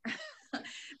break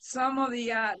some of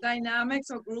the dynamics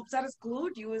or groups that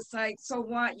exclude you. It's like, so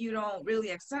what, you don't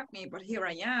really accept me, but here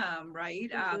I am, right?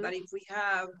 That if we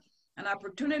have an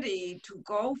opportunity to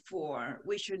go for,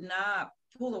 we should not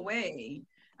pull away.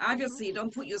 Obviously,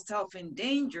 don't put yourself in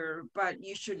danger, but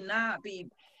you should not be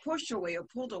pushed away or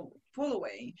pull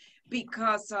away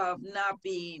because of not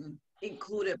being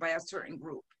included by a certain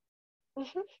group.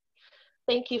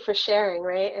 Thank you for sharing,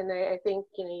 right? And I think,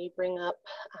 you bring up,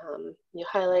 you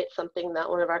highlight something that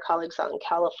one of our colleagues out in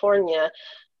California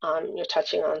you're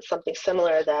touching on something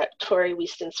similar that Tori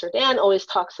Wieston Serdan always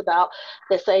talks about,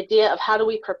 this idea of how do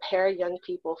we prepare young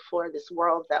people for this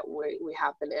world that we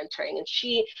have been entering. And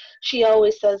she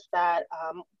always says that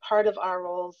part of our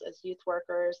roles as youth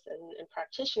workers and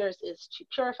practitioners is to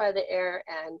purify the air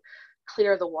and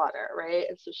clear the water, right?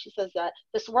 And so she says that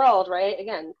this world, right,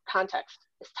 again, context,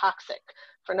 is toxic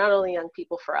for not only young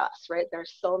people, for us, right?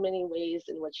 There's so many ways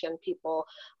in which young people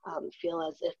feel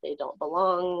as if they don't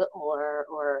belong,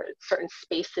 or certain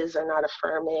spaces are not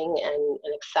affirming and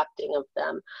accepting of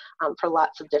them for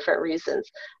lots of different reasons.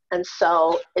 And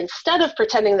so instead of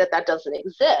pretending that that doesn't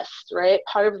exist, right,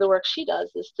 part of the work she does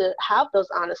is to have those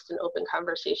honest and open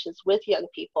conversations with young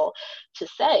people to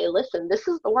say, listen, this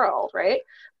is the world, right?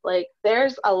 Like,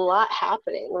 there's a lot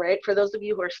happening, right? For those of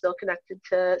you who are still connected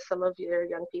to some of your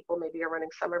young people, maybe you're running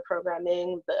summer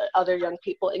programming, the other young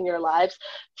people in your lives,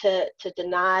 to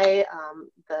deny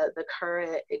the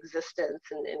current existence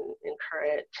and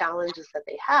current challenges that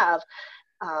they have,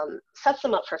 sets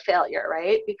them up for failure,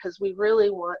 right? Because we really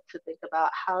want to think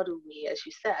about how do we, as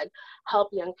you said, help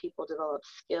young people develop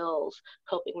skills,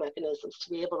 coping mechanisms to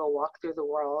be able to walk through the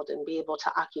world and be able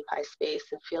to occupy space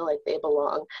and feel like they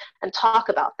belong and talk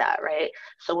about that, right?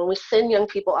 So when we send young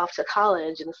people off to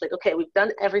college and it's like, okay, we've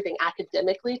done everything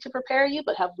academically to prepare you,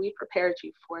 but have we prepared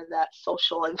you for that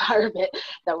social environment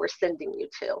that we're sending you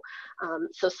to?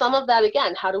 So some of that,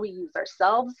 again, how do we use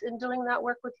ourselves in doing that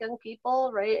work with young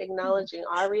people, right? Acknowledging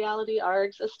our reality, our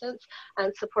existence,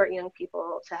 and support young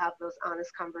people to have those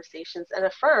honest conversations and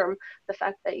affirm the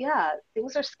fact that, yeah,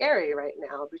 things are scary right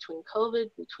now between COVID,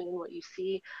 between what you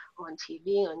see on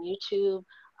TV, on YouTube,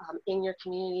 in your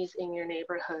communities, in your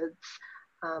neighborhoods.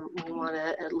 We want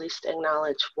to at least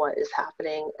acknowledge what is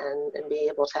happening and be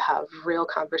able to have real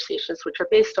conversations which are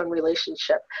based on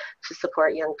relationship to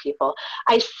support young people.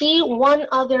 I see one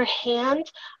other hand.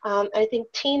 I think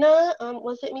Tina,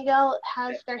 was it Miguel,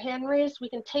 has their hand raised. We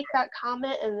can take that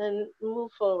comment and then move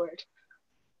forward.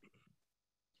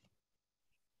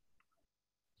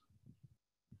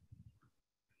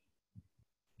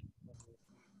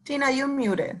 Tina, you're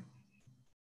muted.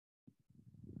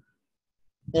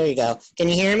 There you go. Can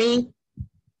you hear me?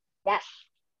 Yes.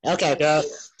 Okay, girl.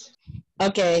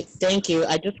 Okay, thank you.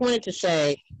 I just wanted to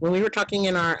say, when we were talking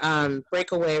in our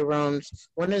breakaway rooms,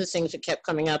 one of the things that kept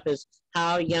coming up is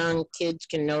how young kids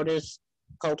can notice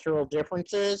cultural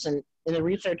differences. And in the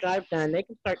research I've done, they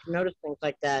can start to notice things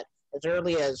like that as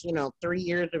early as, 3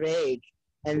 years of age.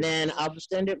 And then I'll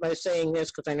just end it by saying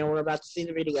this, because I know we're about to see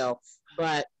the video.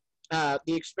 But the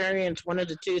experience, one of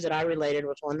the two that I related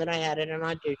was one that I had at an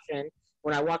audition.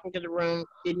 When I walked into the room,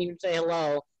 didn't even say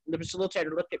hello. And the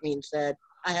facilitator looked at me and said,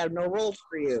 I have no roles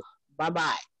for you.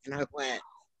 Bye-bye. And I went,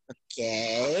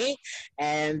 okay.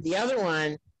 And the other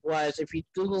one was, if you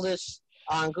Google this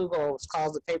on Google, it's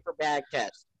called the paper bag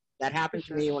test. That happened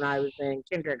to me when I was in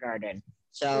kindergarten.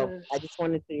 So I just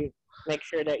wanted to make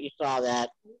sure that you saw that.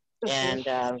 And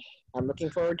I'm looking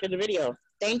forward to the video.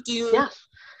 Thank you. Yeah.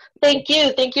 Thank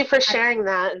you. Thank you for sharing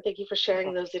that. And thank you for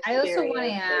sharing those experiences. I also want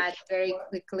to add very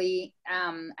quickly,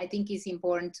 I think it's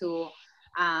important to,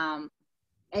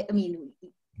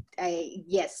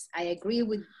 yes, I agree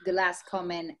with the last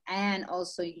comment, and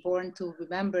also important to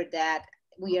remember that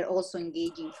we are also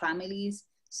engaging families.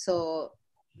 So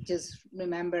just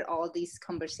remember all these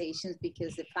conversations,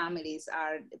 because the families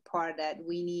are the part that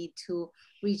we need to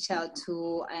reach out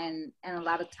to, and a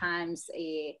lot of times,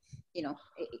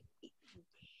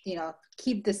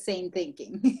 keep the same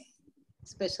thinking,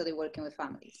 especially working with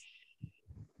families.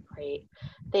 Great.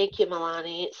 Thank you,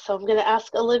 Milani. So I'm going to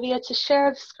ask Olivia to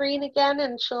share the screen again,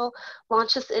 and she'll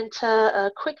launch us into a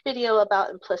quick video about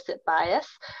implicit bias.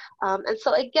 And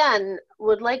so again,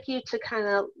 would like you to kind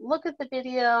of look at the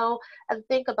video and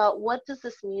think about, what does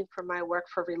this mean for my work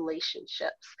for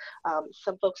relationships?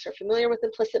 Some folks are familiar with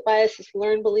implicit bias as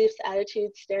learned beliefs,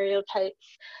 attitudes,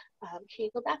 stereotypes. Can you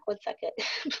go back one second,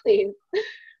 please?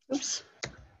 Oops.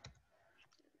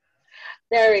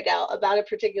 There we go. About a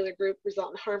particular group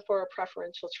result in harmful or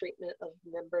preferential treatment of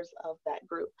members of that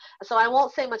group. So I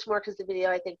won't say much more, because the video,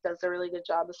 I think, does a really good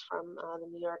job. It's from the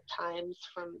New York Times,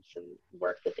 from some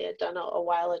work that they had done a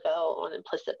while ago on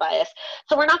implicit bias.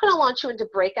 So we're not going to launch you into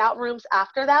breakout rooms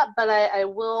after that, but I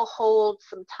will hold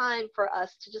some time for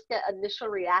us to just get initial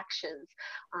reactions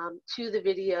to the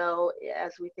video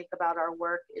as we think about our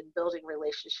work in building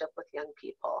relationship with young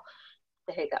people.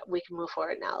 There you go. We can move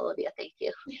forward now, Olivia. Thank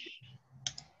you.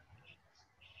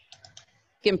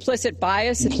 Implicit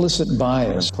bias. Implicit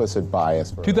bias. Implicit bias.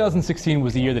 2016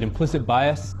 was the year that implicit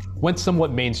bias went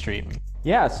somewhat mainstream.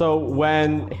 Yeah, so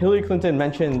when Hillary Clinton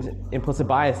mentioned implicit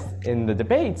bias in the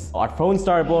debates, our phones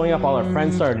started blowing up, all our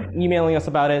friends started emailing us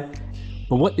about it.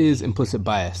 But what is implicit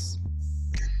bias?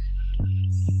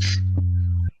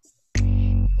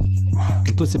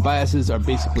 Implicit biases are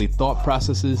basically thought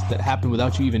processes that happen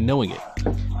without you even knowing it.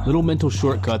 Little mental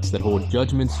shortcuts that hold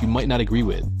judgments you might not agree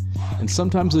with. And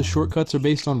sometimes those shortcuts are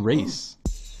based on race.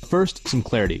 First, some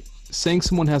clarity. Saying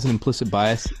someone has an implicit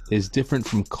bias is different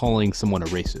from calling someone a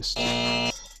racist.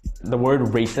 The word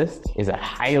racist is a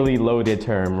highly loaded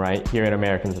term, right, here in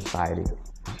American society.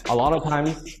 A lot of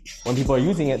times, when people are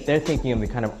using it, they're thinking of the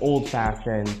kind of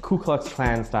old-fashioned Ku Klux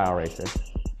Klan style racist.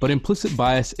 But implicit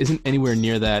bias isn't anywhere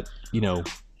near that,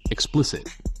 explicit.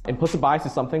 Implicit bias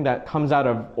is something that comes out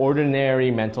of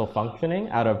ordinary mental functioning,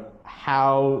 out of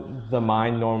how the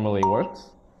mind normally works.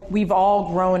 We've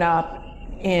all grown up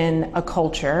in a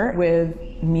culture with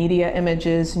media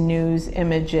images, news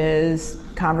images,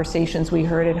 conversations we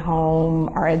heard at home,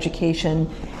 our education.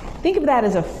 Think of that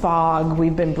as a fog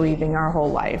we've been breathing our whole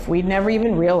life. We never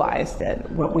even realized it,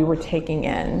 what we were taking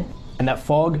in. And that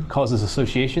fog causes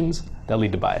associations that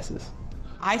lead to biases.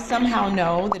 I somehow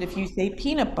know that if you say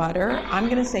peanut butter, I'm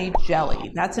going to say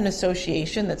jelly. That's an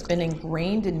association that's been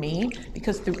ingrained in me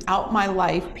because throughout my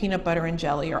life, peanut butter and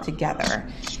jelly are together.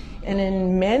 And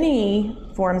in many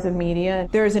forms of media,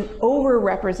 there's an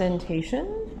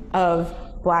overrepresentation of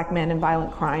Black men and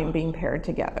violent crime being paired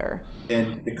together.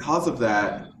 And because of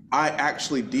that, I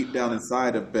actually deep down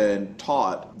inside have been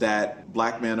taught that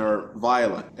Black men are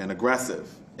violent and aggressive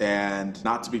and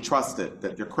not to be trusted,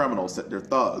 that they're criminals, that they're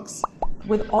thugs.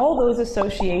 With all those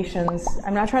associations,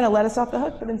 I'm not trying to let us off the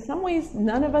hook, but in some ways,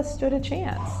 none of us stood a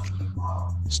chance.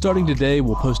 Starting today,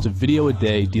 we'll post a video a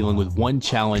day dealing with one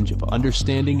challenge of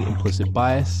understanding implicit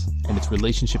bias and its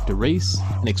relationship to race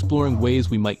and exploring ways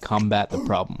we might combat the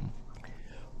problem.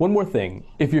 One more thing,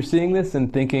 if you're seeing this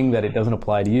and thinking that it doesn't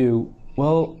apply to you,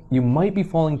 well, you might be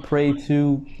falling prey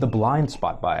to the blind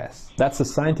spot bias. That's a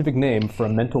scientific name for a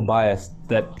mental bias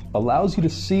that allows you to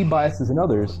see biases in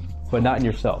others, but not in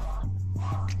yourself.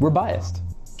 We're biased.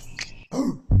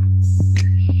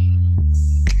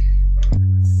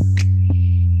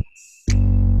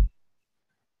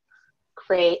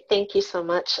 Great, thank you so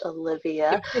much,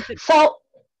 Olivia. So,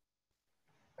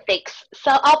 thanks.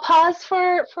 So I'll pause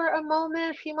for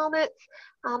a few moments.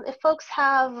 If folks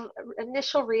have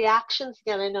initial reactions,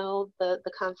 again, I know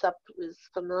the concept is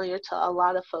familiar to a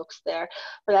lot of folks there,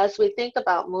 but as we think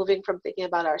about moving from thinking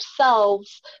about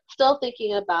ourselves, still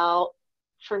thinking about,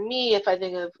 for me, if I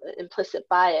think of implicit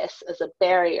bias as a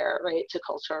barrier, right, to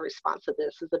cultural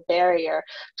responsiveness, as a barrier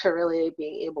to really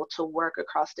being able to work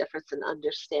across difference and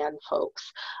understand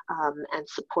folks and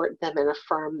support them and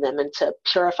affirm them and to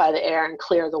purify the air and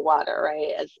clear the water,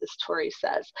 right, as Tori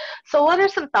says. So what are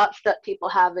some thoughts that people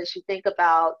have as you think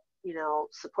about,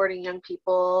 supporting young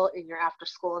people in your after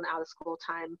school and out of school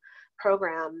time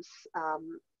programs,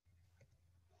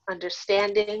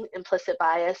 understanding implicit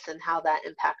bias and how that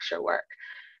impacts your work?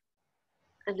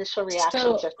 Initial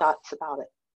reactions or thoughts about it?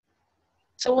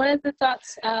 So one of the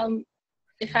thoughts,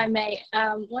 if I may,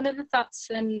 one of the thoughts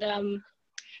and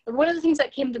one of the things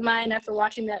that came to mind after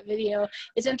watching that video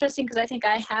is interesting because I think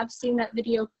I have seen that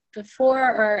video before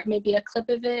or maybe a clip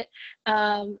of it,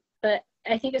 but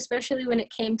I think especially when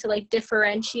it came to like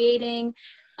differentiating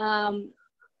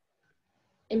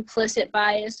implicit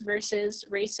bias versus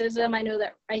racism. I know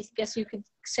that I guess you could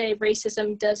say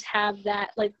racism does have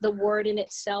that, like the word in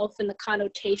itself and the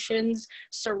connotations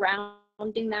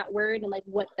surrounding that word and like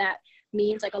what that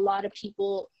means. Like a lot of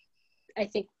people, I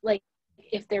think, like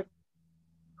if they're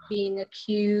being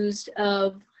accused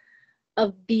of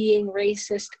being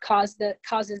racist,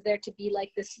 causes there to be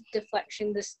like this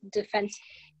deflection, this defense.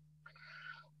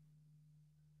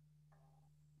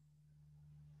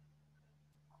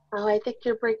 Oh, I think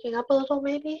you're breaking up a little,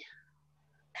 maybe.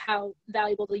 How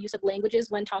valuable the use of language is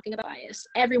when talking about bias.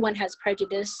 Everyone has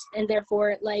prejudice, and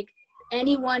therefore, like,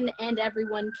 anyone and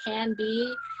everyone can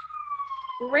be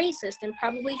racist and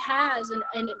probably has, and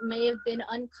it may have been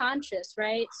unconscious,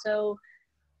 right? So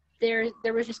there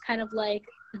was just kind of like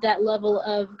that level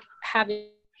of having.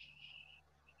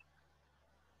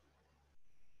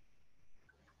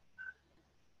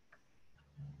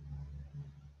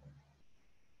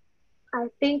 I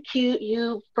think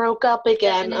you broke up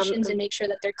again. Definitions and make sure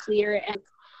that they're clear. And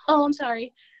oh, I'm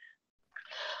sorry.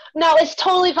 No, it's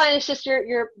totally fine. It's just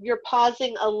you're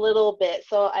pausing a little bit.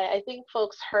 So I think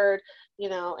folks heard, you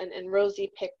know, and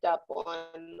Rosie picked up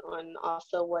on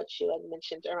also what you had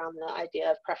mentioned around the idea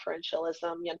of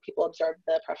preferentialism. Young people observe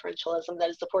the preferentialism that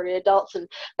is supported adults, and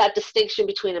that distinction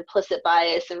between implicit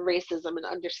bias and racism, and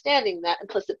understanding that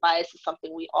implicit bias is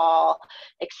something we all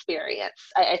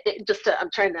experience. I think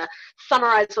I'm trying to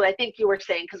summarize what I think you were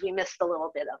saying, because we missed a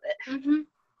little bit of it. Mm-hmm.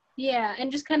 Yeah,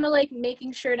 and just kind of like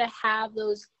making sure to have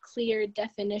those clear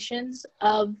definitions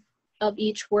of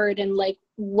each word, and like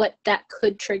what that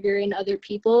could trigger in other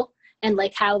people, and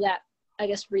like how that, I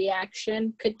guess,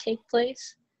 reaction could take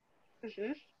place.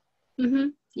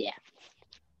 Yeah.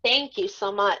 Thank you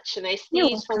so much. And I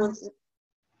see someone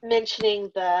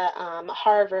mentioning the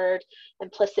Harvard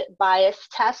implicit bias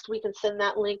test. We can send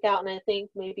that link out, and I think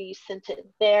maybe you sent it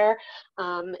there.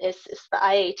 It's the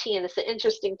IAT, and it's an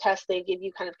interesting test. They give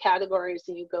you kind of categories,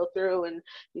 and you go through and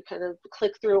you kind of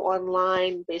click through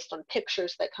online based on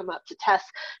pictures that come up to test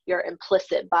your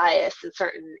implicit bias in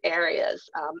certain areas.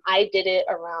 I did it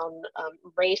around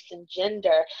race and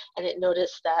gender, and it noted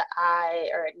that I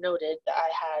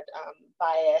had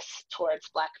bias towards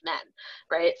Black men,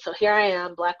 right? So here I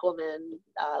am, Black woman,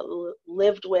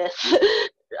 lived with,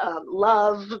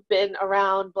 love, been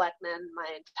around Black men my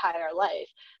entire life,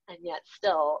 and yet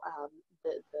still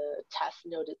the test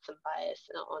noted some bias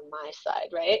on my side,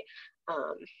 right?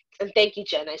 And thank you,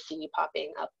 Jen. I see you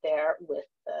popping up there with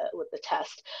the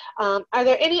test. Are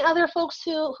there any other folks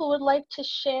who would like to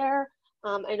share?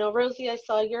 I know, Rosie, I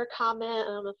saw your comment. I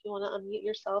don't know if you want to unmute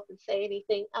yourself and say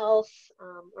anything else,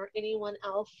 or anyone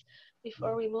else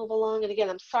before we move along. And again,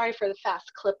 I'm sorry for the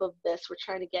fast clip of this. We're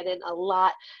trying to get in a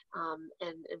lot,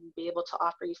 and be able to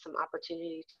offer you some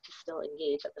opportunity to still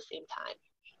engage at the same time.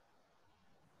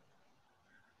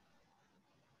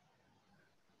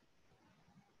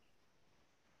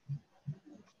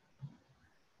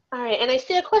 All right, and I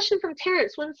see a question from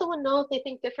Terrence. Wouldn't someone know if they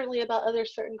think differently about other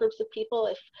certain groups of people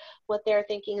if what they're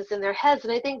thinking is in their heads?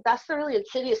 And I think that's the really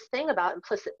insidious thing about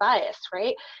implicit bias,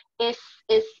 right? It's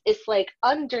like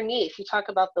underneath, you talk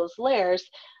about those layers,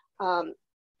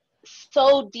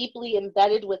 so deeply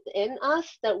embedded within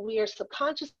us that we are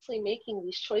subconsciously making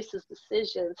these choices,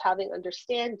 decisions, having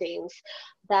understandings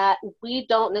that we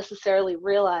don't necessarily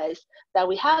realize that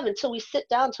we have until we sit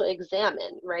down to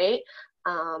examine, right?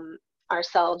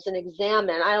 Ourselves and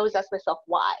examine. I always ask myself,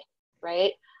 why,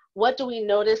 right? What do we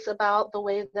notice about the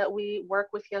way that we work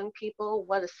with young people?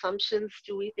 What assumptions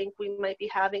do we think we might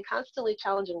be having? Constantly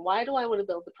challenging, why do I want to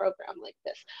build a program like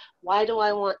this? Why do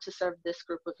I want to serve this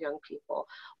group of young people?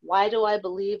 Why do I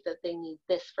believe that they need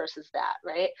this versus that,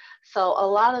 right? So a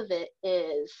lot of it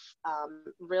is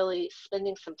really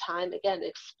spending some time, again,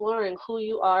 exploring who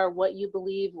you are, what you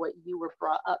believe, what you were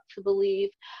brought up to believe,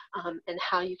 and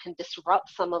how you can disrupt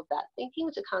some of that thinking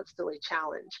to constantly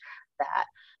challenge that.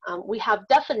 We have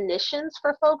definitions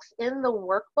for folks in the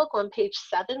workbook on page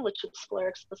 7, which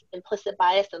explore implicit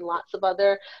bias and lots of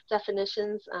other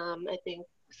definitions. I think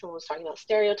someone was talking about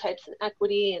stereotypes and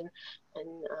equity and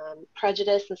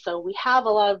prejudice. And so we have a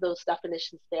lot of those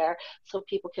definitions there so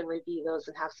people can review those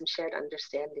and have some shared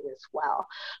understanding as well.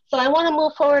 So I want to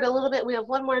move forward a little bit. We have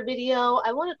one more video.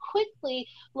 I want to quickly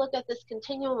look at this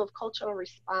continuum of cultural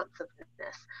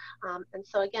responsiveness. And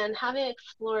so again, having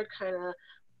explored kind of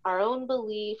our own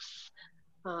beliefs,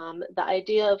 the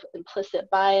idea of implicit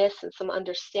bias and some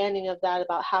understanding of that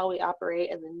about how we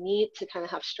operate, and the need to kind of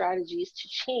have strategies to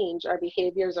change our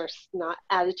behaviors, our not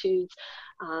attitudes,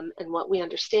 and what we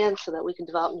understand so that we can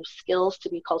develop new skills to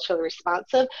be culturally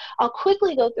responsive. I'll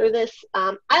quickly go through this.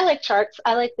 I like charts.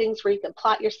 I like things where you can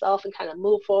plot yourself and kind of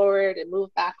move forward and move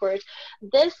backwards.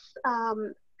 This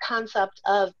concept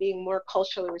of being more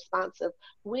culturally responsive,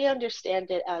 we understand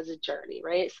it as a journey,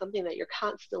 right? It's something that you're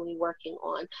constantly working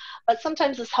on. But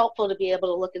sometimes it's helpful to be able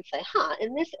to look and say,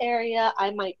 in this area,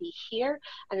 I might be here,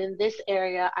 and in this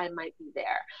area, I might be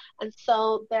there. And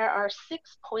so there are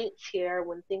 6 points here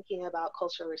when thinking about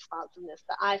cultural responsiveness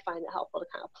that I find it helpful to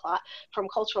kind of plot, from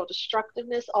cultural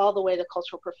destructiveness all the way to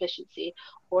cultural proficiency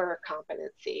or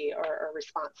competency or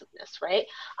responsiveness, right?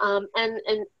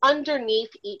 And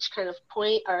underneath each kind of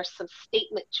point are some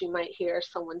statements you might hear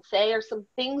someone say, or some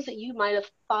things that you might have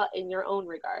thought in your own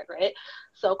regard, right?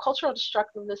 So cultural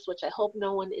destructiveness, which I hope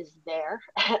no one is there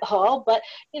at all, but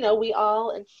we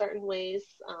all in certain ways,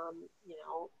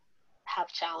 have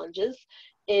challenges,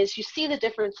 is you see the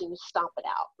difference and you stomp it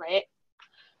out, right?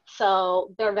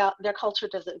 So their culture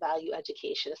doesn't value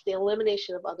education. It's the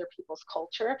elimination of other people's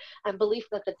culture and belief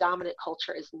that the dominant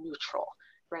culture is neutral,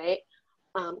 right?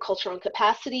 Cultural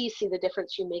incapacity, you see the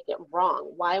difference, you make it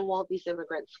wrong. Why won't these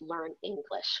immigrants learn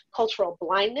English? Cultural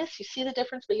blindness, you see the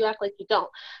difference, but you act like you don't.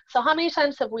 So how many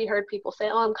times have we heard people say,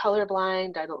 oh, I'm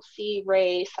colorblind, I don't see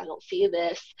race, I don't see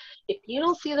this. If you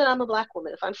don't see that I'm a Black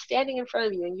woman, if I'm standing in front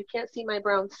of you and you can't see my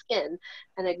brown skin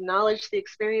and acknowledge the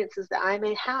experiences that I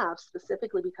may have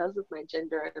specifically because of my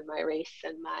gender and my race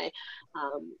and my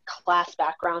class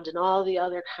background and all the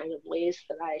other kind of ways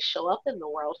that I show up in the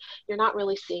world, you're not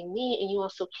really seeing me, and you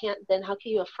also can't, then how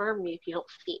can you affirm me if you don't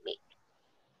see me?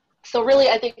 So really,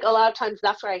 I think a lot of times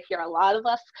that's where I hear a lot of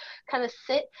us kind of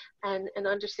sit and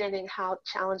understanding how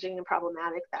challenging and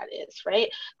problematic that is, right?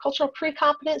 Cultural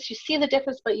pre-competence, you see the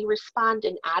difference, but you respond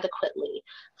inadequately.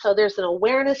 So there's an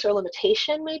awareness or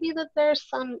limitation maybe that there's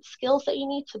some skills that you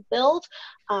need to build,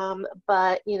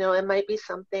 but you know, it might be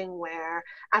something where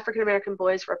African-American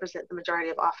boys represent the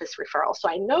majority of office referrals. So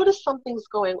I notice something's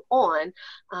going on,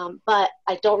 but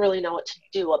I don't really know what to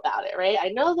do about it, right? I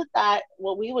know that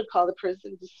what we would call the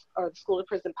prisons or the school to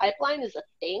prison pipeline is a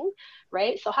thing,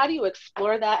 right? So how do you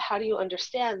explore that? How do you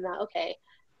understand that, okay,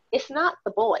 it's not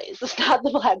the boys, it's not the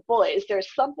Black boys.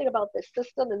 There's something about this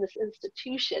system and this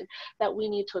institution that we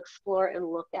need to explore and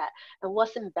look at, and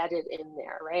what's embedded in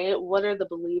there, right? What are the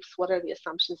beliefs, what are the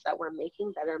assumptions that we're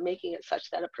making that are making it such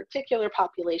that a particular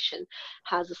population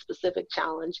has a specific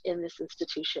challenge in this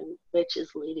institution, which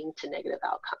is leading to negative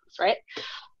outcomes, right?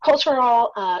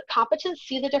 Cultural competence,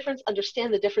 see the difference,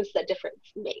 understand the difference that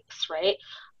difference makes, right?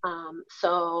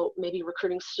 So maybe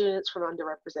recruiting students from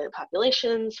underrepresented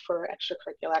populations for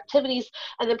extracurricular activities,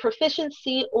 and then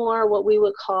proficiency, or what we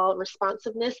would call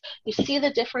responsiveness. You see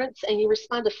the difference and you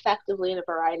respond effectively in a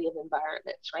variety of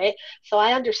environments, right? So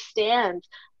I understand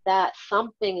that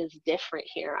something is different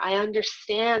here. I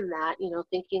understand that, you know,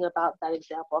 thinking about that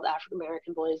example of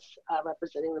African-American boys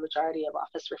representing the majority of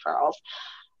office referrals.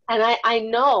 And I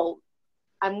know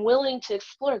I'm willing to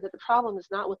explore that the problem is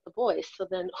not with the boys. So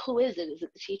then who is it? Is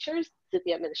it the teachers? Is it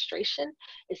the administration?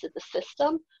 Is it the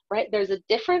system, right? There's a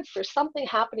difference. There's something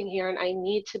happening here, and I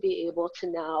need to be able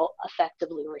to now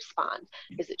effectively respond.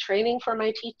 Is it training for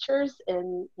my teachers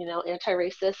in, you know,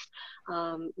 anti-racist,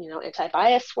 you know,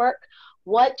 anti-bias work?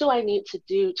 What do I need to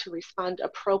do to respond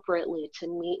appropriately to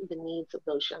meet the needs of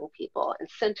those young people and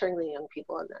centering the young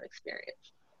people in that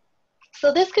experience?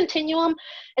 So this continuum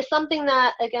is something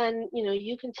that, again, you know,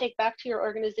 you can take back to your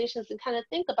organizations and kind of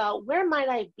think about, where might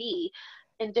I be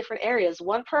in different areas?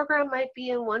 One program might be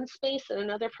in one space and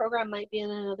another program might be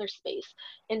in another space.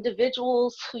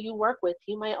 Individuals who you work with,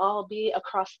 you might all be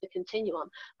across the continuum.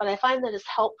 But I find that it's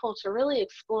helpful to really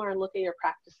explore and look at your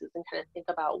practices and kind of think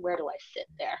about, where do I sit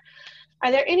there?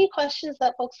 Are there any questions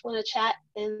that folks want to chat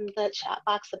in the chat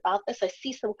box about this? I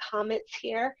see some comments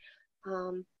here.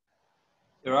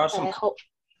 There are some.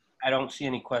 I don't see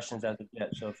any questions as of yet.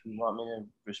 So if you want me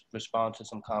to respond to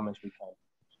some comments, we can.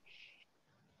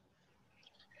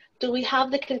 Do we have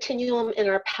the continuum in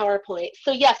our PowerPoint?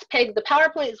 So yes, Peg, the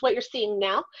PowerPoint is what you're seeing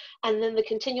now. And then the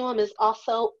continuum is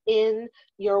also in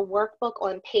your workbook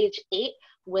on page 8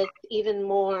 with even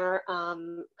more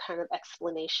kind of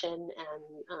explanation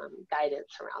and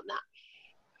guidance around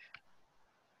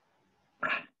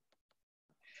that.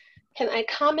 Can I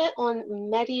comment on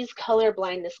Medi's color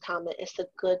blindness comment? It's a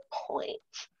good point.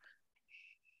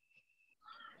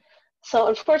 So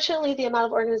unfortunately, the amount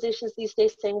of organizations these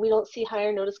days saying we don't see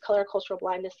higher notice color cultural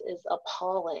blindness is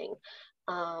appalling.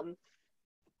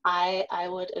 I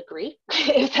would agree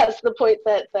if that's the point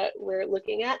that we're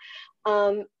looking at.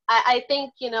 I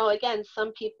think, you know, again,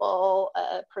 some people,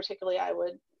 particularly I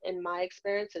would, in my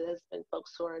experience, it has been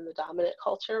folks who are in the dominant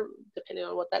culture, depending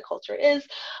on what that culture is.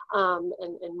 And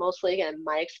mostly, again,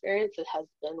 my experience, it has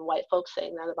been white folks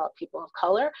saying that about people of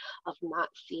color, of not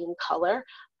seeing color.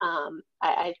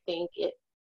 I think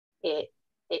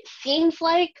it seems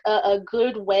like a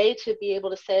good way to be able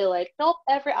to say, like, nope,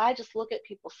 I just look at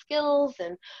people's skills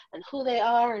and who they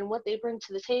are and what they bring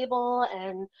to the table,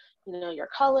 and, you know, your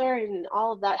color and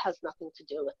all of that has nothing to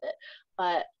do with it.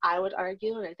 But I would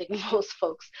argue, and I think most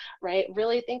folks, right,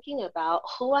 really thinking about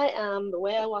who I am, the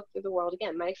way I walk through the world.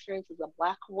 Again, my experience as a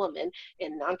Black woman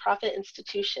in nonprofit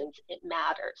institutions, it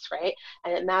matters, right?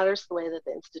 And it matters the way that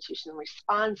the institution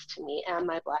responds to me and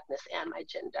my Blackness and my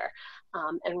gender,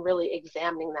 and really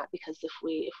examining that, because if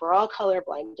we're all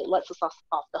colorblind, it lets us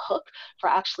off the hook for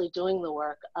actually doing the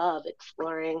work of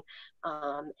exploring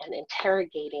and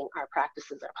interrogating our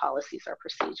practices, our policies, our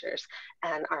procedures,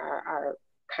 and our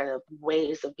kind of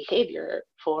ways of behavior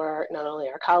for not only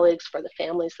our colleagues, for the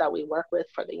families that we work with,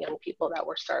 for the young people that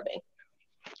we're serving.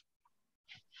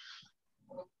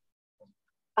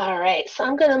 All right, so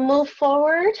I'm gonna move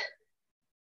forward.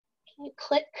 Can you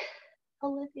click,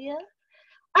 Olivia?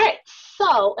 All right,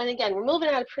 so, and again, we're moving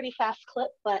at a pretty fast clip,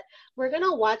 but we're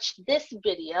gonna watch this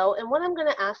video, and what I'm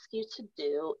gonna ask you to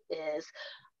do is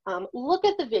look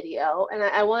at the video, and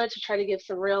I wanted to try to give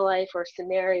some real life or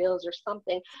scenarios or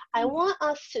something. I want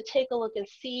us to take a look and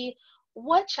see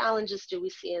what challenges do we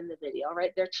see in the video,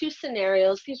 right? There are two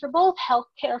scenarios. These are both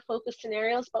healthcare focused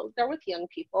scenarios, but they're with young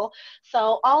people.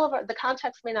 So all of the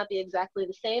context may not be exactly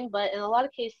the same, but in a lot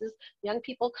of cases, young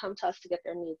people come to us to get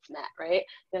their needs met, right?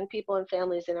 Young people and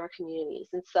families in our communities.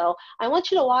 And so I want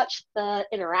you to watch the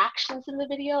interactions in the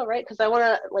video, right? Because I want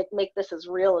to like make this as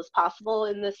real as possible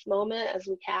in this moment as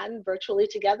we can virtually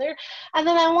together. And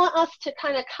then I want us to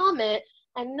kind of comment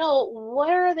and know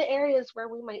where are the areas where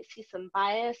we might see some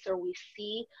bias or we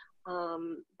see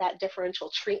that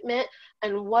differential treatment,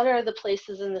 and what are the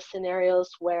places in the scenarios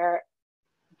where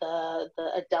the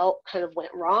adult kind of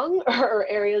went wrong or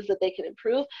areas that they can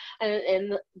improve, and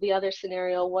in the other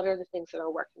scenario, what are the things that are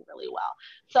working really well.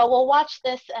 So we'll watch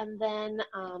this, and then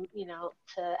you know,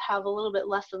 to have a little bit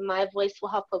less of my voice,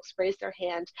 we'll have folks raise their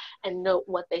hand and note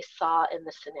what they saw in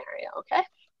the scenario, okay?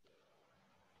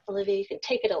 Olivia, you can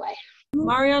take it away.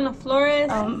 Mariana Flores.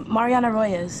 Mariana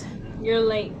Royes. You're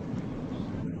late.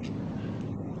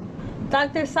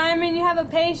 Dr. Simon, you have a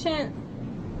patient.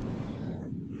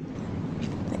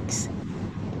 Thanks.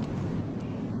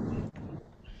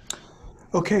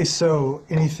 Okay, so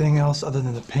anything else other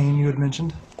than the pain you had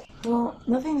mentioned? Well,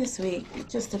 nothing this week,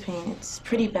 just the pain. It's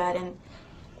pretty bad, and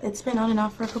it's been on and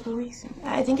off for a couple weeks.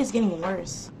 I think it's getting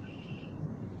worse.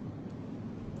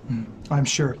 I'm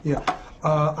sure, yeah.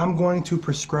 I'm going to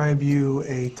prescribe you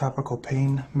a topical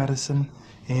pain medicine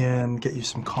and get you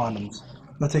some condoms.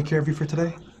 I'll take care of you for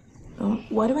today.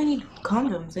 Why do I need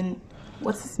condoms, and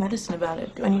what's this medicine about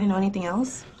it? Do I need to know anything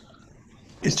else?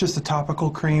 It's just a topical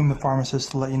cream. The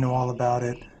pharmacist will let you know all about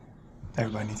it.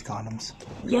 Everybody needs condoms.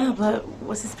 Yeah, but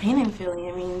what's this pain I'm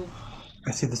feeling? I mean...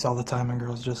 I see this all the time in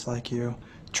girls just like you.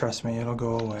 Trust me, it'll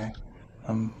go away.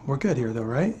 We're good here though,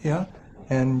 right? Yeah?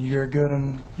 And you're good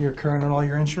and you're current on all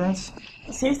your insurance?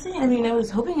 Seriously? I mean, I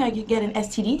was hoping I could get an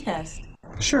STD test.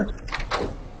 Sure.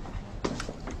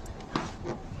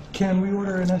 Can we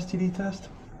order an STD test?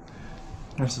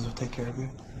 Nurses will take care of you.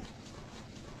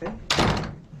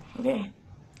 Okay,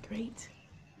 great.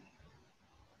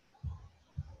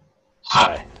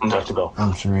 Hi, I'm Dr. Bill.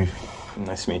 I'm Sharif.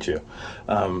 Nice to meet you.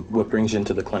 What brings you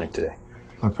into the clinic today?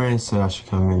 My parents said I should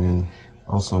come in, and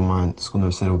also my school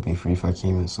nurse said it would be free if I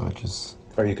came in, so I just...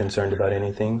 Are you concerned about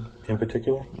anything in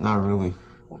particular? Not really.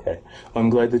 Okay. Well, I'm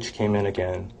glad that you came in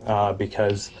again,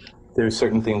 because there's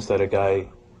certain things that a guy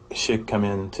should come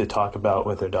in to talk about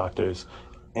with their doctors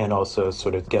and also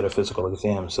sort of get a physical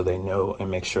exam so they know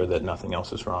and make sure that nothing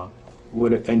else is wrong.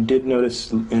 I did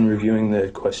notice in reviewing the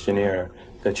questionnaire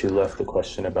that you left the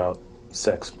question about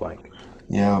sex blank.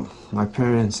 Yeah, my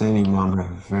parents and even mom have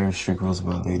very strict rules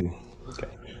about dating. Okay.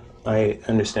 I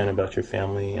understand about your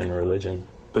family and religion,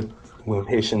 but when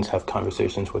patients have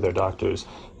conversations with their doctors,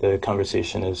 the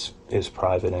conversation is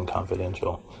private and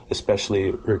confidential,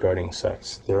 especially regarding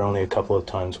sex. There are only a couple of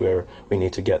times where we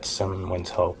need to get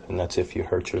someone's help, and that's if you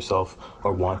hurt yourself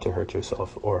or want to hurt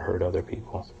yourself or hurt other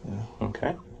people. Yeah.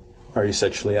 Okay. Are you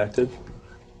sexually active?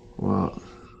 Well,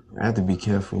 I have to be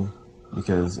careful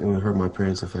because it would hurt my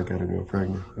parents if I got a girl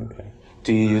pregnant. Okay.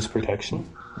 Do you use protection?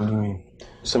 What do you mean?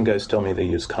 Some guys tell me they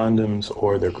use condoms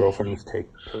or their girlfriends take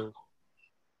pills.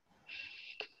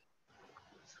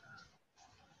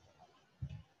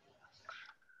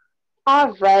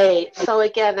 All right. So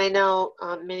again, I know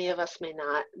many of us may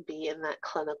not be in that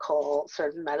clinical sort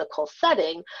of medical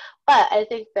setting, but I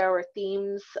think there were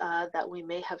themes that we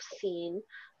may have seen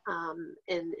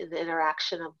in the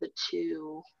interaction of the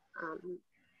two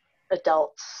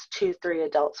adults, 2-3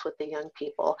 adults with the young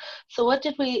people. So what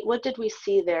did we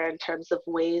see there in terms of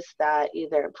ways that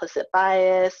either implicit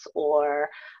bias or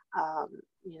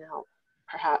you know,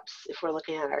 perhaps if we're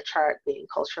looking at our chart, being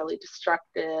culturally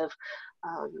destructive,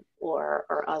 or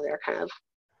other kind of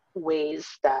ways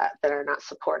that are not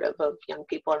supportive of young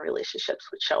people and relationships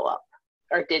would show up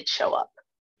or did show up?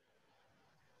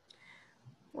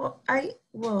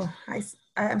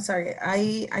 I'm sorry.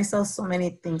 I saw so many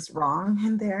things wrong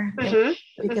in there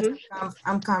because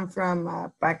I'm come from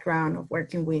a background of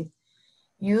working with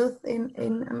youth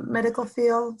in medical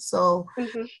field. So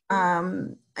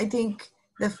I think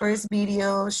the first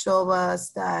video showed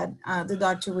us that the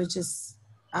doctor was just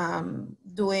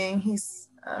doing his,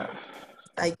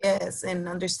 I guess, and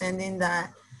understanding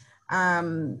that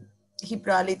he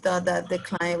probably thought that the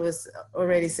client was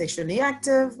already sexually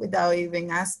active without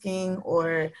even asking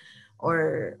or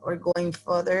or going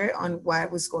further on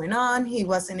what was going on. He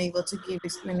wasn't able to give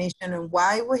explanation on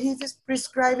why was he just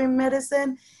prescribing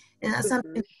medicine. And that's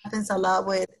something that happens a lot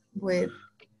with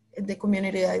the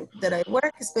community that I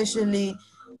work, especially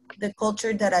the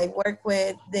culture that I work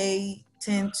with. They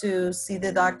tend to see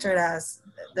the doctor as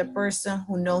the person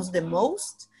who knows the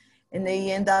most, and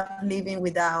they end up living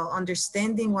without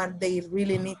understanding what they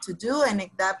really need to do. And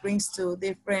that brings to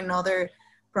different other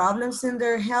problems in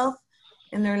their health,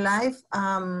 in their life.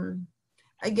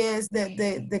 I guess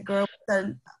the girl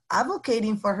was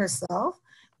advocating for herself,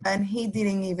 and he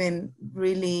didn't even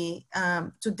really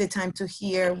took the time to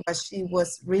hear what she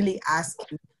was really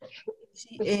asking.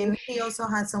 And he also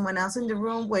had someone else in the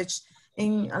room, which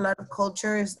in a lot of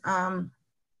cultures,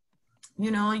 you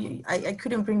know, I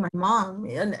couldn't bring my mom.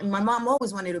 And my mom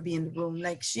always wanted to be in the room.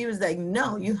 Like, she was like,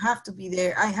 no, you have to be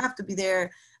there. I have to be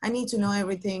there. I need to know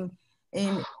everything.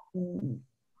 And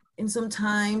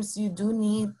sometimes you do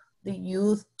need the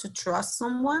youth to trust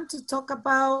someone to talk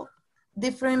about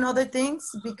different other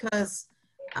things, because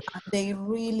they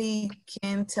really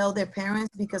can tell their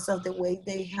parents because of the way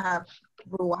they have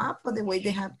grew up or the way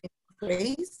they have been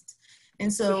raised.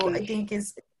 And so I think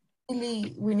it's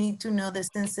really, we need to know the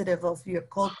sensitive of your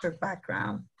culture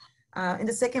background. In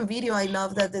the second video, I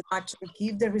love that the doctor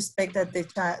give the respect that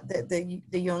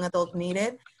the young adult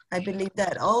needed. I believe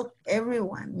that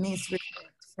everyone needs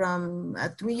respect, from a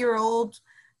 3-year-old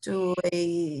to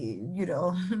a,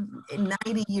 a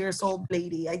 90 years old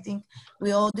lady. I think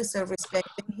we all deserve respect.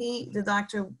 And the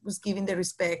doctor was giving the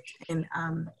respect and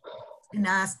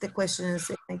asked the questions.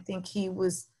 And I think he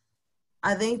was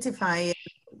identifying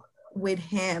with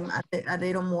him a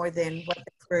little more than what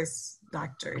the first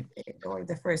doctor did, or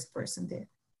the first person did.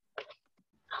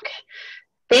 Okay.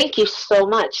 Thank you so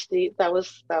much. That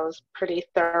was pretty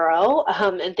thorough,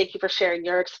 and thank you for sharing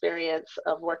your experience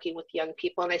of working with young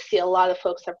people. And I see a lot of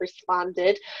folks have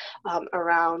responded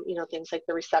around, things like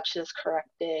the receptionist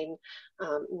correcting,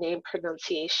 name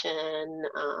pronunciation,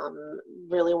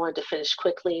 really wanted to finish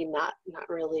quickly, not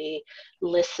really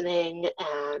listening,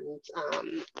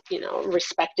 and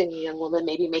respecting the young woman,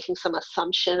 maybe making some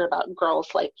assumption about girls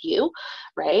like you,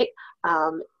 right?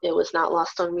 It was not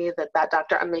lost on me that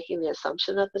doctor, I'm making the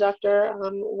assumption that the doctor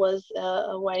was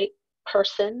a white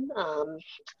person,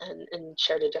 and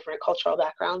shared a different cultural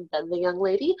background than the young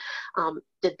lady.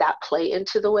 Did that play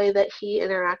into the way that he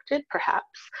interacted?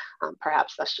 Perhaps.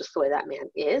 Perhaps that's just the way that man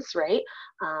is, right?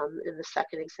 In the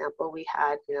second example, we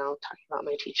had, talking about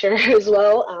my teacher as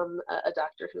well, a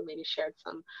doctor who maybe shared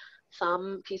some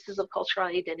pieces of cultural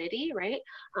identity, right?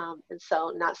 And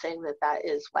so not saying that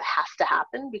is what has to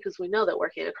happen, because we know that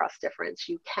working across difference,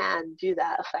 you can do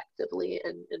that effectively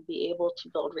and be able to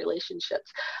build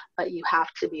relationships, but you have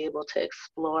to be able to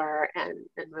explore and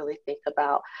really think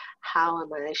about, how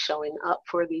am I showing up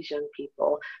for these young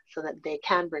people so that they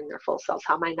can bring their full selves?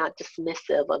 How am I not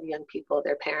dismissive of young people,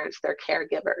 their parents, their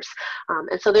caregivers?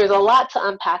 And so there's a lot to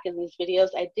unpack in these videos.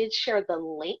 I did share the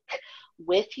link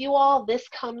with you all. This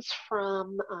comes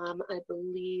from, I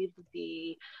believe,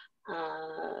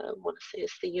 I want to say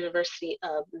it's the University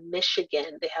of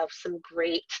Michigan. They have some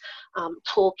great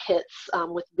toolkits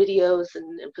with videos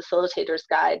and facilitators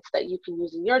guides that you can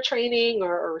use in your training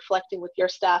or reflecting with your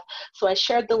staff. So I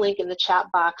shared the link in the chat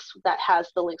box that has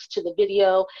the links to the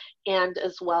video, and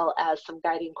as well as some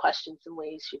guiding questions and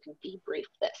ways you can debrief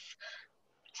this.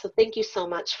 So thank you so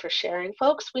much for sharing,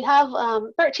 folks. We have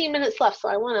 13 minutes left, so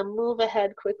I want to move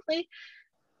ahead quickly.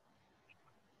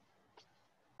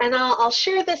 And I'll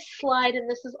share this slide, and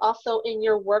this is also in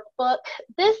your workbook.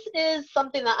 This is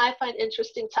something that I find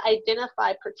interesting to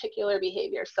identify particular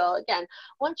behavior. So again,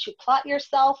 once you plot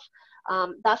yourself,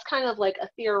 that's kind of like a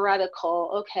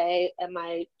theoretical, okay, am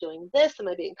I doing this? Am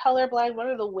I being colorblind? What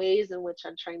are the ways in which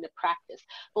I'm trying to practice?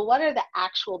 But what are the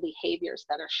actual behaviors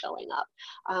that are showing up?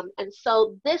 And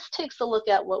so this takes a look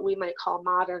at what we might call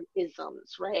modern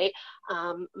isms, right?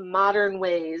 Modern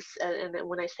ways, and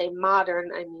when I say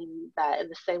modern, I mean that in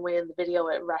the same way in the video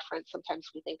it referenced, sometimes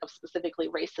we think of specifically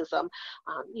racism.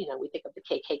 We think of the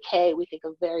KKK, we think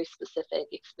of very specific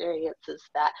experiences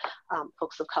that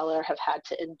folks of color have had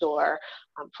to endure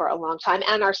for a long time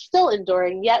and are still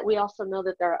enduring, yet we also know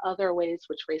that there are other ways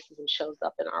which racism shows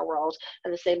up in our world,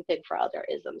 and the same thing for other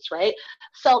isms, right?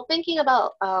 So thinking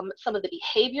about some of the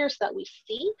behaviors that we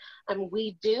see and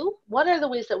we do, what are the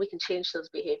ways that we can change those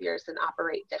behaviors and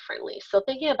operate differently? So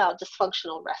thinking about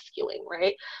dysfunctional rescuing,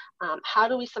 right? How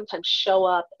do we sometimes show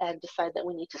up and decide that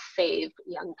we need to save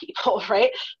young people,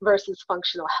 right? Versus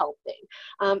functional helping.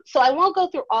 So I won't go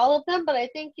through all of them, but I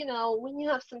think, when you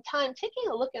have some time, taking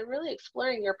a look and really really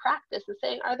exploring your practice and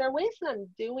saying, are there ways that I'm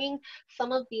doing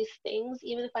some of these things,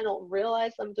 even if I don't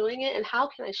realize I'm doing it? And how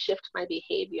can I shift my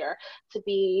behavior to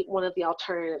be one of the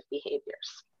alternative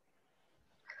behaviors?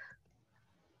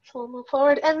 So we'll move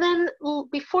forward. And then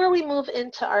before we move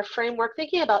into our framework,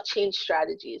 thinking about change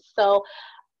strategies. So,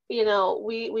 you know,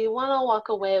 we want to walk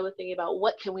away with thinking about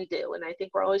what can we do? And I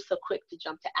think we're always so quick to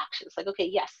jump to action. It's like, okay,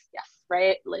 yes,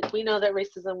 right? Like, we know that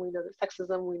racism, we know that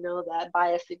sexism, we know that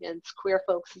bias against queer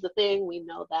folks is a thing. We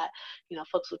know that, you know,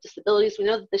 folks with disabilities, we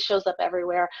know that this shows up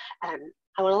everywhere. And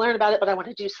I want to learn about it, but I want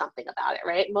to do something about it,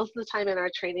 right? Most of the time in our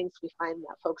trainings, we find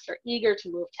that folks are eager to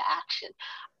move to action.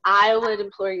 I would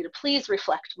implore you to please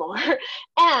reflect more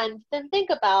and then think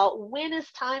about, when is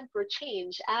time for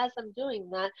change? As I'm doing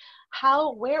that,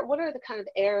 what are the kind of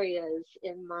areas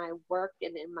in my work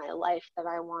and in my life that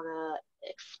I want to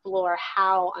explore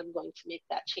how I'm going to make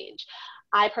that change?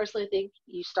 I personally think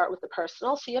you start with the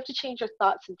personal. So you have to change your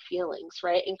thoughts and feelings,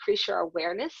 right? Increase your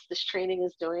awareness. This training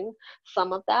is doing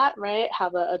some of that, right?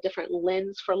 Have a different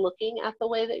lens for looking at the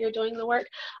way that you're doing the work,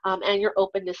 and your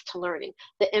openness to learning.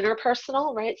 The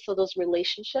interpersonal, right? So those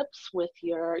relationships with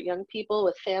your young people,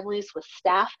 with families, with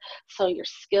staff. So your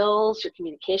skills, your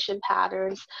communication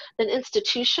patterns. Then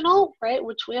institutional, right?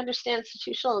 Which we understand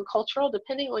institutional and cultural,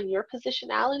 depending on your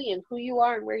positionality and who you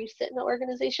are and where you sit in the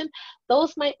organization,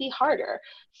 those might be harder.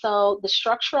 So the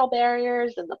structural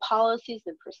barriers and the policies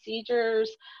and procedures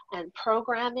and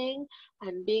programming,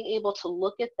 and being able to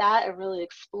look at that and really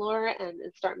explore and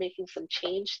start making some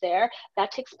change there,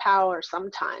 that takes power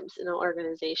sometimes in an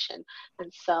organization.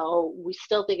 And so we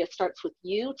still think it starts with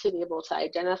you to be able to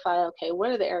identify, okay, what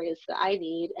are the areas that I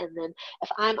need? And then if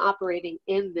I'm operating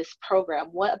in this program,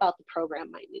 what about the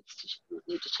program might need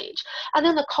to change? And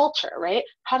then the culture, right?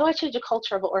 How do I change the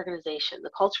culture of an organization, the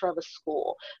culture of a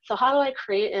school? So how do I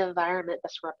create an environment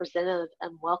that's representative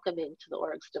and welcoming to the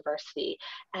org's diversity,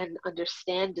 and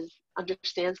understands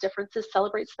differences,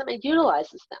 celebrates them, and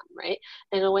utilizes them, right?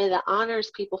 In a way that honors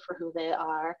people for who they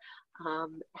are,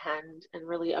 and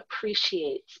really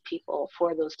appreciates people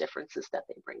for those differences that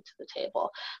they bring to the table.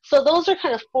 So those are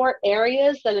kind of 4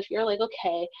 areas that if you're like,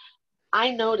 okay,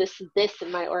 I noticed this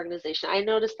in my organization. I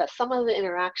noticed that some of the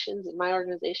interactions in my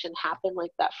organization happen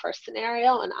like that first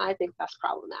scenario, and I think that's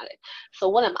problematic. So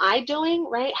what am I doing,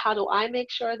 right? How do I make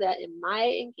sure that in my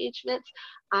engagements,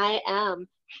 I am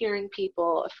hearing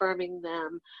people, affirming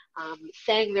them,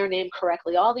 saying their name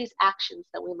correctly, all these actions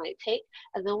that we might take,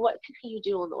 and then what can you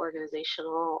do on the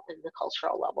organizational and the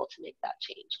cultural level to make that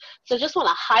change? So just want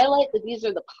to highlight that these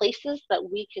are the places that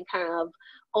we can kind of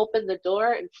open the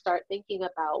door and start thinking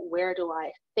about, where do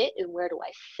I fit and where do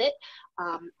I sit,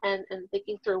 and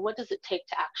thinking through, what does it take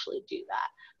to actually do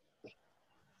that?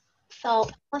 So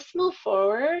let's move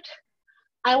forward.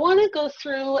 I want to go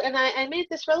through, and I made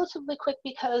this relatively quick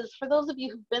because for those of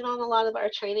you who've been on a lot of our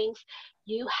trainings,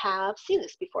 you have seen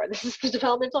this before. This is the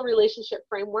developmental relationship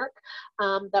framework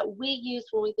that we use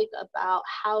when we think about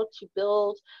how to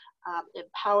build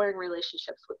empowering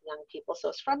relationships with young people. So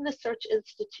it's from the Search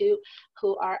Institute,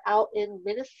 who are out in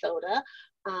Minnesota,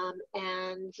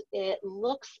 and it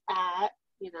looks at,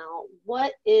 you know,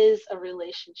 what is a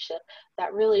relationship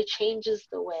that really changes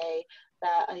the way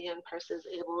that a young person is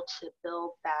able to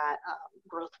build that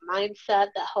growth mindset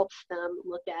that helps them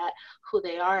look at who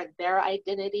they are and their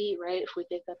identity, right? If we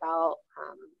think about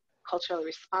culturally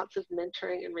responsive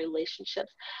mentoring and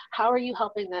relationships, how are you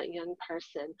helping that young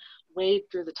person wade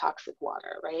through the toxic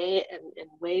water, right? And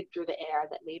wade through the air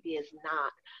that maybe is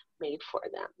not made for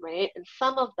them, right? And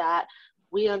some of that,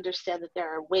 we understand that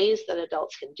there are ways that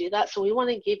adults can do that. So we want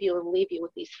to give you and leave you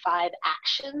with these 5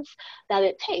 actions that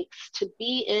it takes to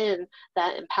be in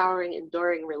that empowering,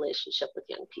 enduring relationship with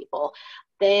young people.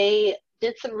 They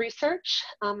did some research,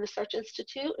 the Search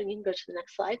Institute, and you can go to the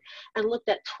next slide, and looked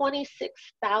at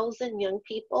 26,000 young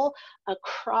people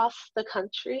across the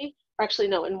country, or actually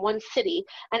no, in one city,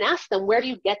 and asked them, where do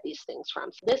you get these things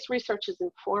from? So this research is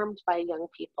informed by young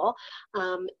people,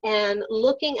 and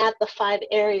looking at the 5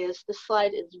 areas, this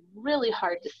slide is really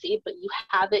hard to see, but you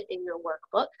have it in your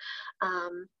workbook.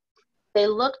 They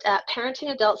looked at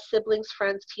parenting, adults, siblings,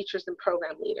 friends, teachers, and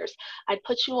program leaders. I'd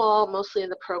put you all mostly in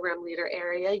the program leader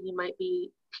area. You might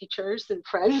be teachers and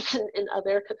friends in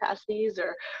other capacities,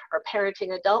 or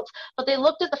parenting adults. But they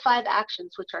looked at the 5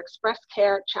 actions, which are express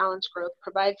care, challenge growth,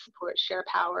 provide support, share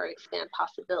power, expand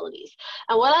possibilities.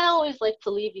 And what I always like to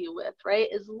leave you with, right,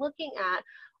 is looking at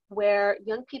where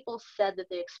young people said that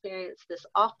they experience this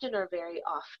often or very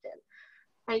often.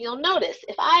 And you'll notice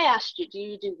if I asked you, do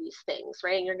you do these things,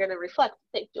 right? And you're going to reflect,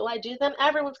 think, do I do them?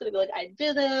 Everyone's going to be like, I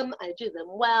do them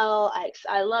well.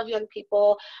 I love young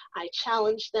people. I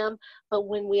challenge them. But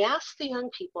when we ask the young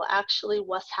people actually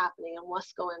what's happening and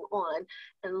what's going on,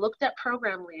 and looked at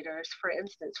program leaders, for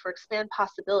instance, for Expand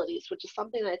Possibilities, which is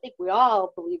something that I think we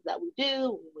all believe that we do,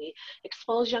 when we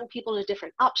expose young people to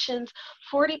different options,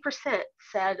 40%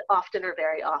 said often or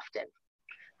very often.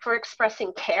 For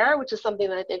expressing care, which is something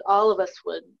that I think all of us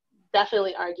would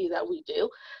definitely argue that we do,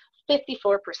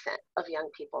 54% of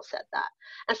young people said that.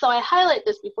 And so I highlight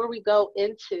this before we go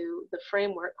into the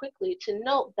framework quickly to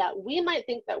note that we might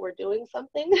think that we're doing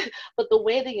something, but the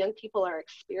way the young people are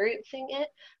experiencing it,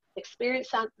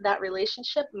 that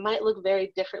relationship might look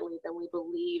very differently than we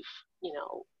believe, you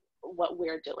know, what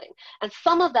we're doing. And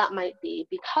some of that might be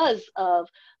because of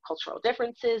cultural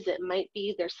differences. It might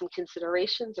be there's some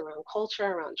considerations around culture,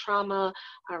 around trauma,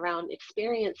 around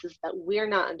experiences that we're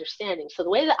not understanding. So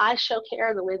the way that I show care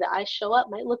and the way that I show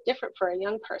up might look different for a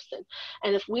young person.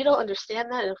 And if we don't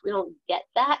understand that, and if we don't get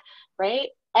that, right,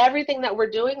 everything that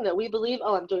we're doing that we believe,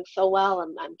 oh, I'm doing so well,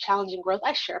 I'm challenging growth.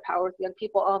 I share power with young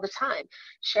people all the time.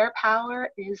 Share power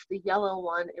is the yellow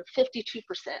one, and 52%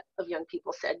 of young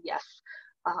people said yes.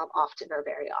 Often or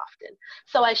very often.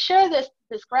 So I share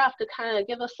this graph to kind of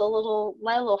give us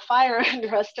light a little fire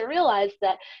under us to realize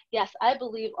that, yes, I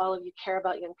believe all of you care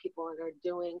about young people and are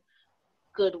doing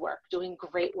good work, doing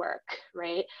great work,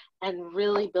 right? And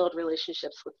really build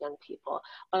relationships with young people.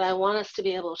 But I want us to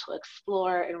be able to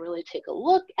explore and really take a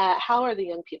look at how are the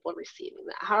young people receiving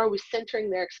that? How are we centering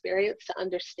their experience to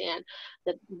understand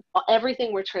that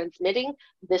everything we're transmitting,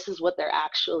 this is what they're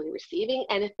actually receiving?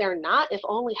 And if they're not, if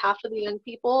only half of the young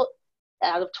people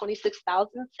out of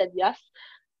 26,000 said yes,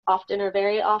 often or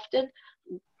very often,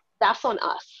 that's on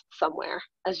us somewhere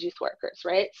as youth workers,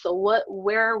 right? So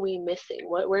where are we missing?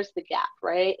 Where's the gap,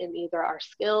 right? In either our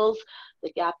skills,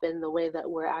 the gap in the way that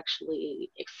we're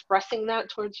actually expressing that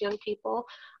towards young people,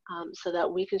 so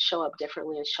that we can show up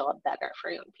differently and show up better for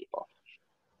young people.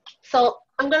 So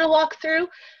I'm gonna walk through,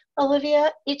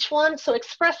 Olivia, each one. So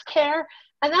express care,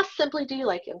 and that's simply, do you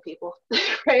like young people,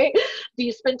 right? Do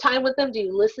you spend time with them? Do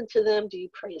you listen to them? Do you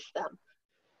praise them?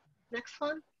 Next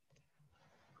one.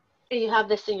 And you have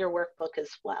this in your workbook as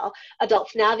well.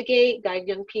 Adults navigate, guide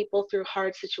young people through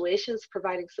hard situations,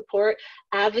 providing support,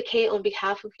 advocate on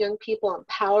behalf of young people,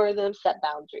 empower them, set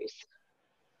boundaries.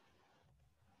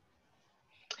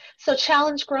 So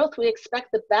challenge growth, we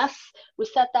expect the best. We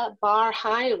set that bar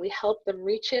high and we help them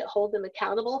reach it, hold them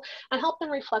accountable, and help them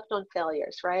reflect on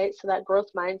failures, right? So that growth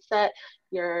mindset,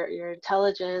 your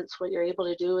intelligence, what you're able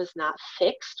to do is not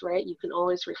fixed, right? You can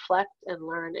always reflect and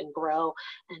learn and grow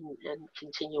and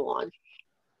continue on.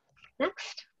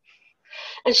 Next.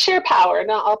 And share power.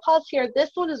 Now I'll pause here.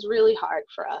 This one is really hard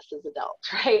for us as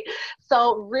adults, right?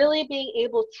 So really being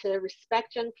able to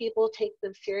respect young people, take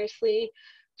them seriously,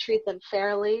 treat them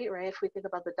fairly, right? If we think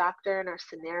about the doctor in our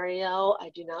scenario, I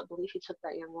do not believe he took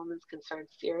that young woman's concerns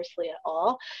seriously at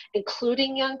all,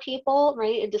 including young people,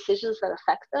 right, in decisions that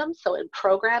affect them. So in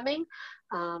programming,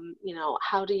 you know,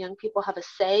 how do young people have a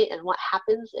say in what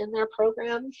happens in their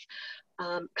programs?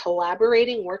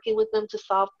 Collaborating, working with them to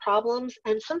solve problems,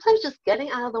 and sometimes just getting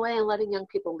out of the way and letting young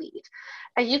people lead.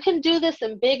 And you can do this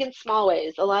in big and small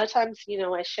ways. A lot of times, you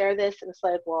know, I share this and it's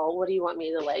like, well, what do you want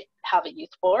me to like have a youth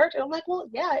board? And I'm like, well,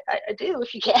 yeah, I do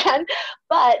if you can.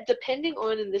 But depending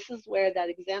on, and this is where that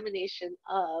examination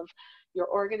of your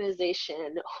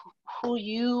organization, who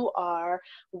you are,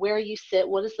 where you sit,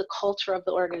 what is the culture of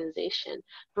the organization.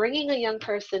 Bringing a young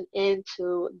person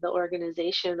into the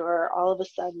organization, or all of a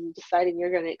sudden deciding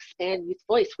you're going to expand youth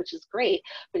voice, which is great,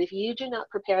 but if you do not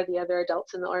prepare the other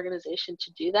adults in the organization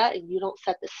to do that, and you don't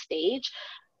set the stage,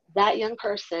 that young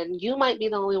person, you might be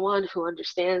the only one who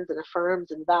understands and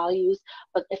affirms and values,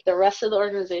 but if the rest of the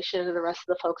organization and the rest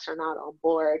of the folks are not on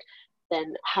board,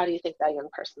 then how do you think that young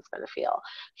person's going to feel?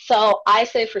 So I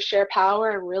say for share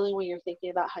power, and really when you're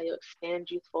thinking about how you expand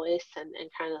youth voice and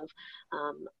kind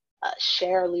of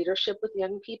share leadership with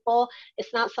young people,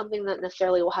 it's not something that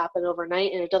necessarily will happen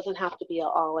overnight, and it doesn't have to be an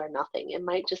all or nothing. It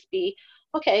might just be,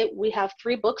 okay, we have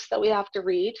 3 books that we have to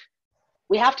read.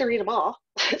 We have to read them all.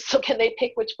 So can they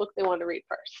pick which book they want to read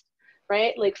first?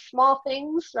 Right? Like small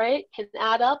things, right, can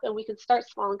add up, and we can start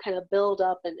small and kind of build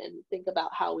up and think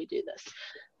about how we do this.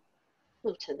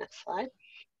 Move to the next slide.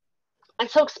 And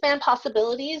so expand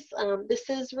possibilities. This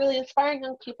is really inspiring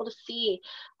young people to see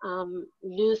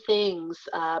new things,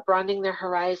 broadening their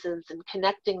horizons and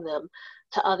connecting them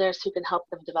to others who can help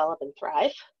them develop and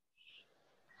thrive.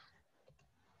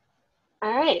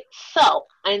 All right, so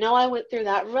I know I went through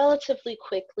that relatively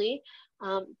quickly.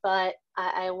 but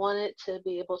I wanted to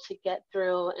be able to get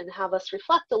through and have us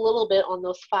reflect a little bit on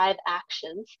those 5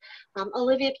 actions.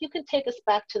 Olivia, if you can take us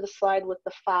back to the slide with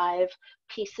the 5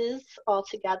 pieces all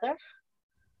together.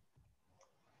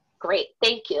 Great,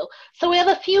 thank you. So we have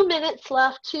a few minutes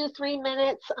left, 2-3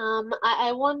 minutes.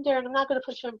 I wonder, and I'm not going to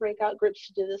put you in breakout groups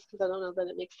to do this because I don't know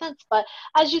that it makes sense, but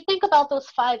as you think about those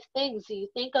 5 things, you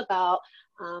think about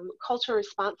cultural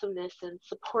responsiveness and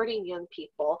supporting young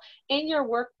people. In your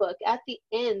workbook, at the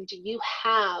end, you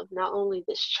have not only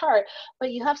this chart,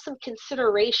 but you have some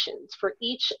considerations for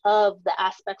each of the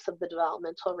aspects of the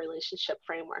developmental relationship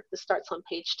framework. This starts on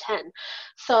page 10.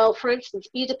 So for instance,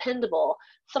 be dependable.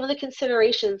 Some of the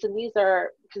considerations, and these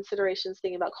are considerations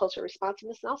thinking about cultural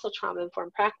responsiveness and also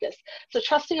trauma-informed practice. So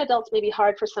trusting adults may be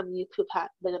hard for some youth who've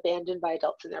been abandoned by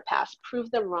adults in their past. Prove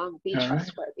them wrong, be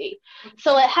trustworthy.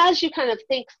 So it has you kind of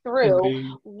think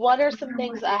through, what are some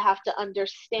things I have to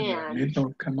understand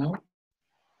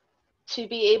to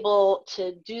be able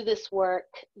to do this work,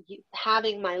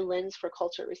 having my lens for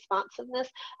cultural responsiveness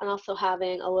and also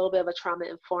having a little bit of a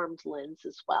trauma-informed lens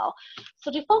as well.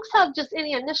 So do folks have just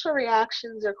any initial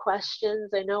reactions or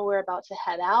questions? I know we're about to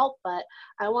head out, but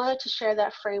I wanted to share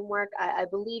that framework. I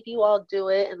believe you all do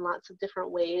it in lots of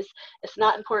different ways. It's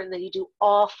not important that you do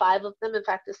all 5 of them. In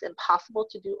fact, it's impossible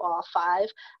to do all 5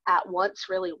 at once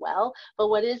really well. But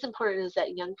what is important is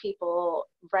that young people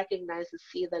recognize and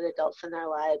see that adults in their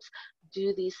lives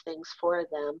do these things for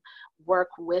them, work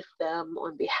with them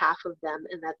on behalf of them,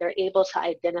 and that they're able to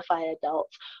identify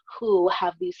adults who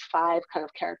have these 5 kind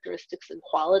of characteristics and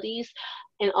qualities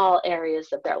in all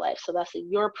areas of their life. So that's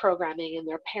in your programming, in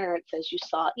their parents, as you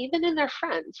saw, even in their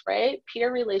friends, right?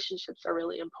 Peer relationships are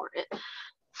really important.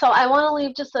 So I want to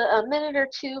leave just a minute or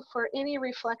 2 for any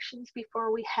reflections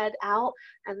before we head out,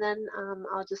 and then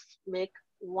I'll just make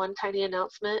one tiny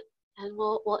announcement and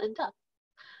we'll end up.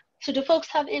 So do folks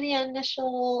have any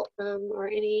initial or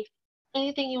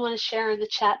anything you want to share in the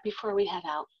chat before we head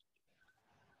out?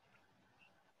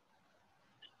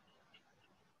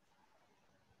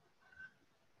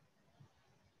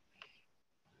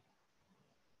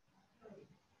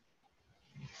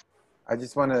 I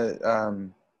just want to,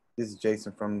 this is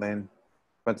Jason from Lynn.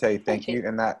 I want to tell you thank you.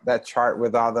 And that chart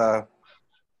with all the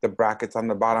brackets on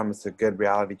the bottom is a good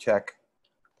reality check.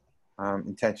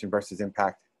 Intention versus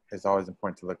impact is always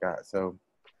important to look at. So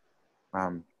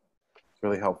it's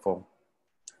really helpful,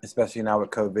 especially now with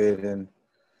COVID and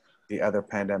the other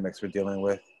pandemics we're dealing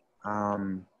with.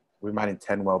 We might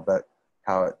intend well, but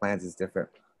how it lands is different.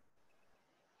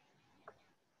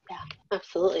 Yeah,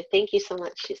 absolutely. Thank you so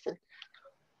much, Jason.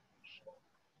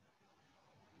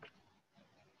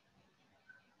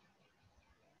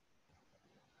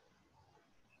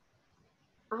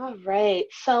 All right,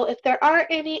 so if there are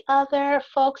any other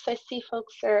folks, I see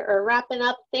folks are wrapping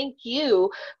up. Thank you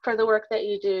for the work that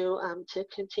you do to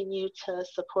continue to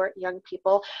support young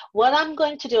people. What I'm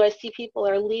going to do, I see people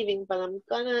are leaving, but I'm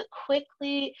gonna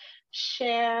quickly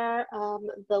share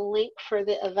the link for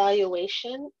the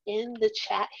evaluation in the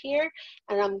chat here,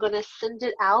 and I'm gonna send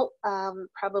it out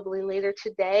probably later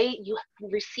today. You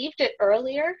received it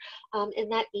earlier in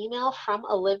that email from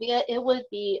Olivia. It would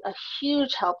be a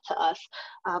huge help to us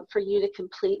for you to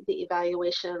complete the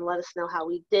evaluation and let us know how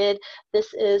we did.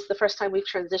 This is the first time we've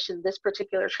transitioned this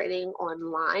particular training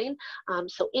online.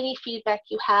 So any feedback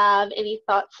you have, any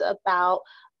thoughts about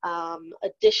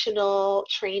additional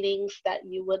trainings that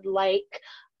you would like,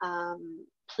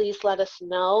 please let us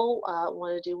know. I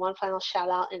want to do one final shout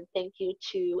out and thank you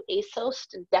to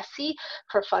ASOST and DESI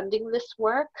for funding this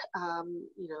work.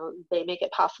 You know, they make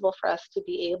it possible for us to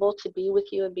be able to be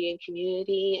with you and be in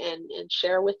community and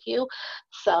share with you.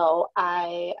 So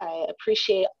I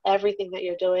appreciate everything that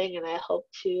you're doing, and I hope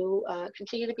to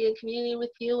continue to be in community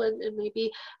with you and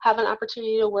maybe have an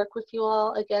opportunity to work with you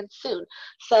all again soon.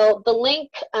 So the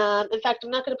link, in fact, I'm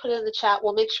not going to put it in the chat.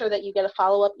 We'll make sure that you get a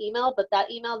follow-up email, but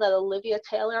that email that Olivia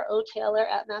Taylor,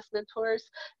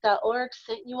 otaylor@massmentors.org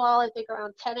sent you all, I think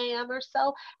around 10 a.m. or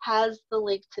so, has the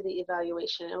link to the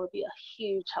evaluation. It would be a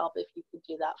huge help if you could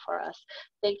do that for us.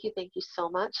 Thank you so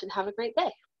much, and have a great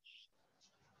day.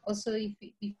 Also,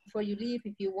 before you leave,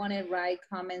 if you want to write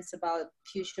comments about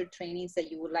future trainings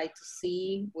that you would like to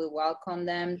see, we welcome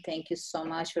them. Thank you so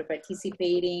much for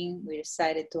participating. We're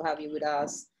excited to have you with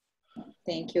us.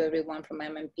 Thank you, everyone from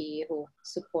MMP who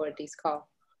support this call.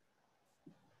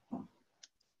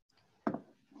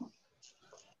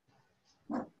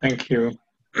 Thank you.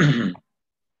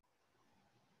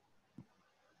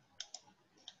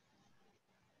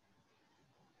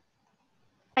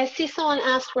 I see see someone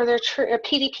asked were there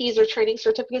PDPs or training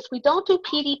certificates. We don't do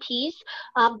PDPs,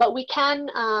 but we have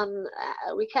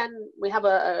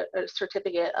a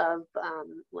certificate of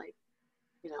like,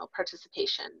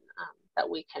 participation that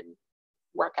we can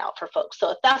work out for folks.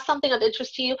 So if that's something of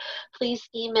interest to you, please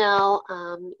email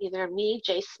either me,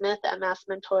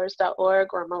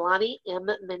 jsmith@massmentors.org, or Milani, M.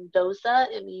 Mendoza,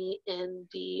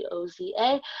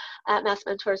 MENDOZA,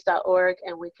 @massmentors.org,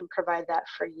 and we can provide that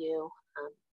for you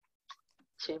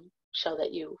to show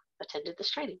that you attended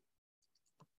this training.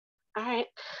 All right.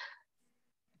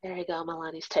 There you go.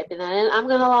 Milani's typing that in. I'm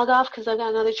going to log off because I've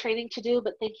got another training to do,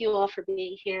 but thank you all for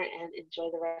being here and enjoy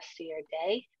the rest of your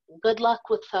day. And good luck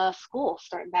with school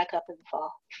starting back up in the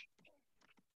fall.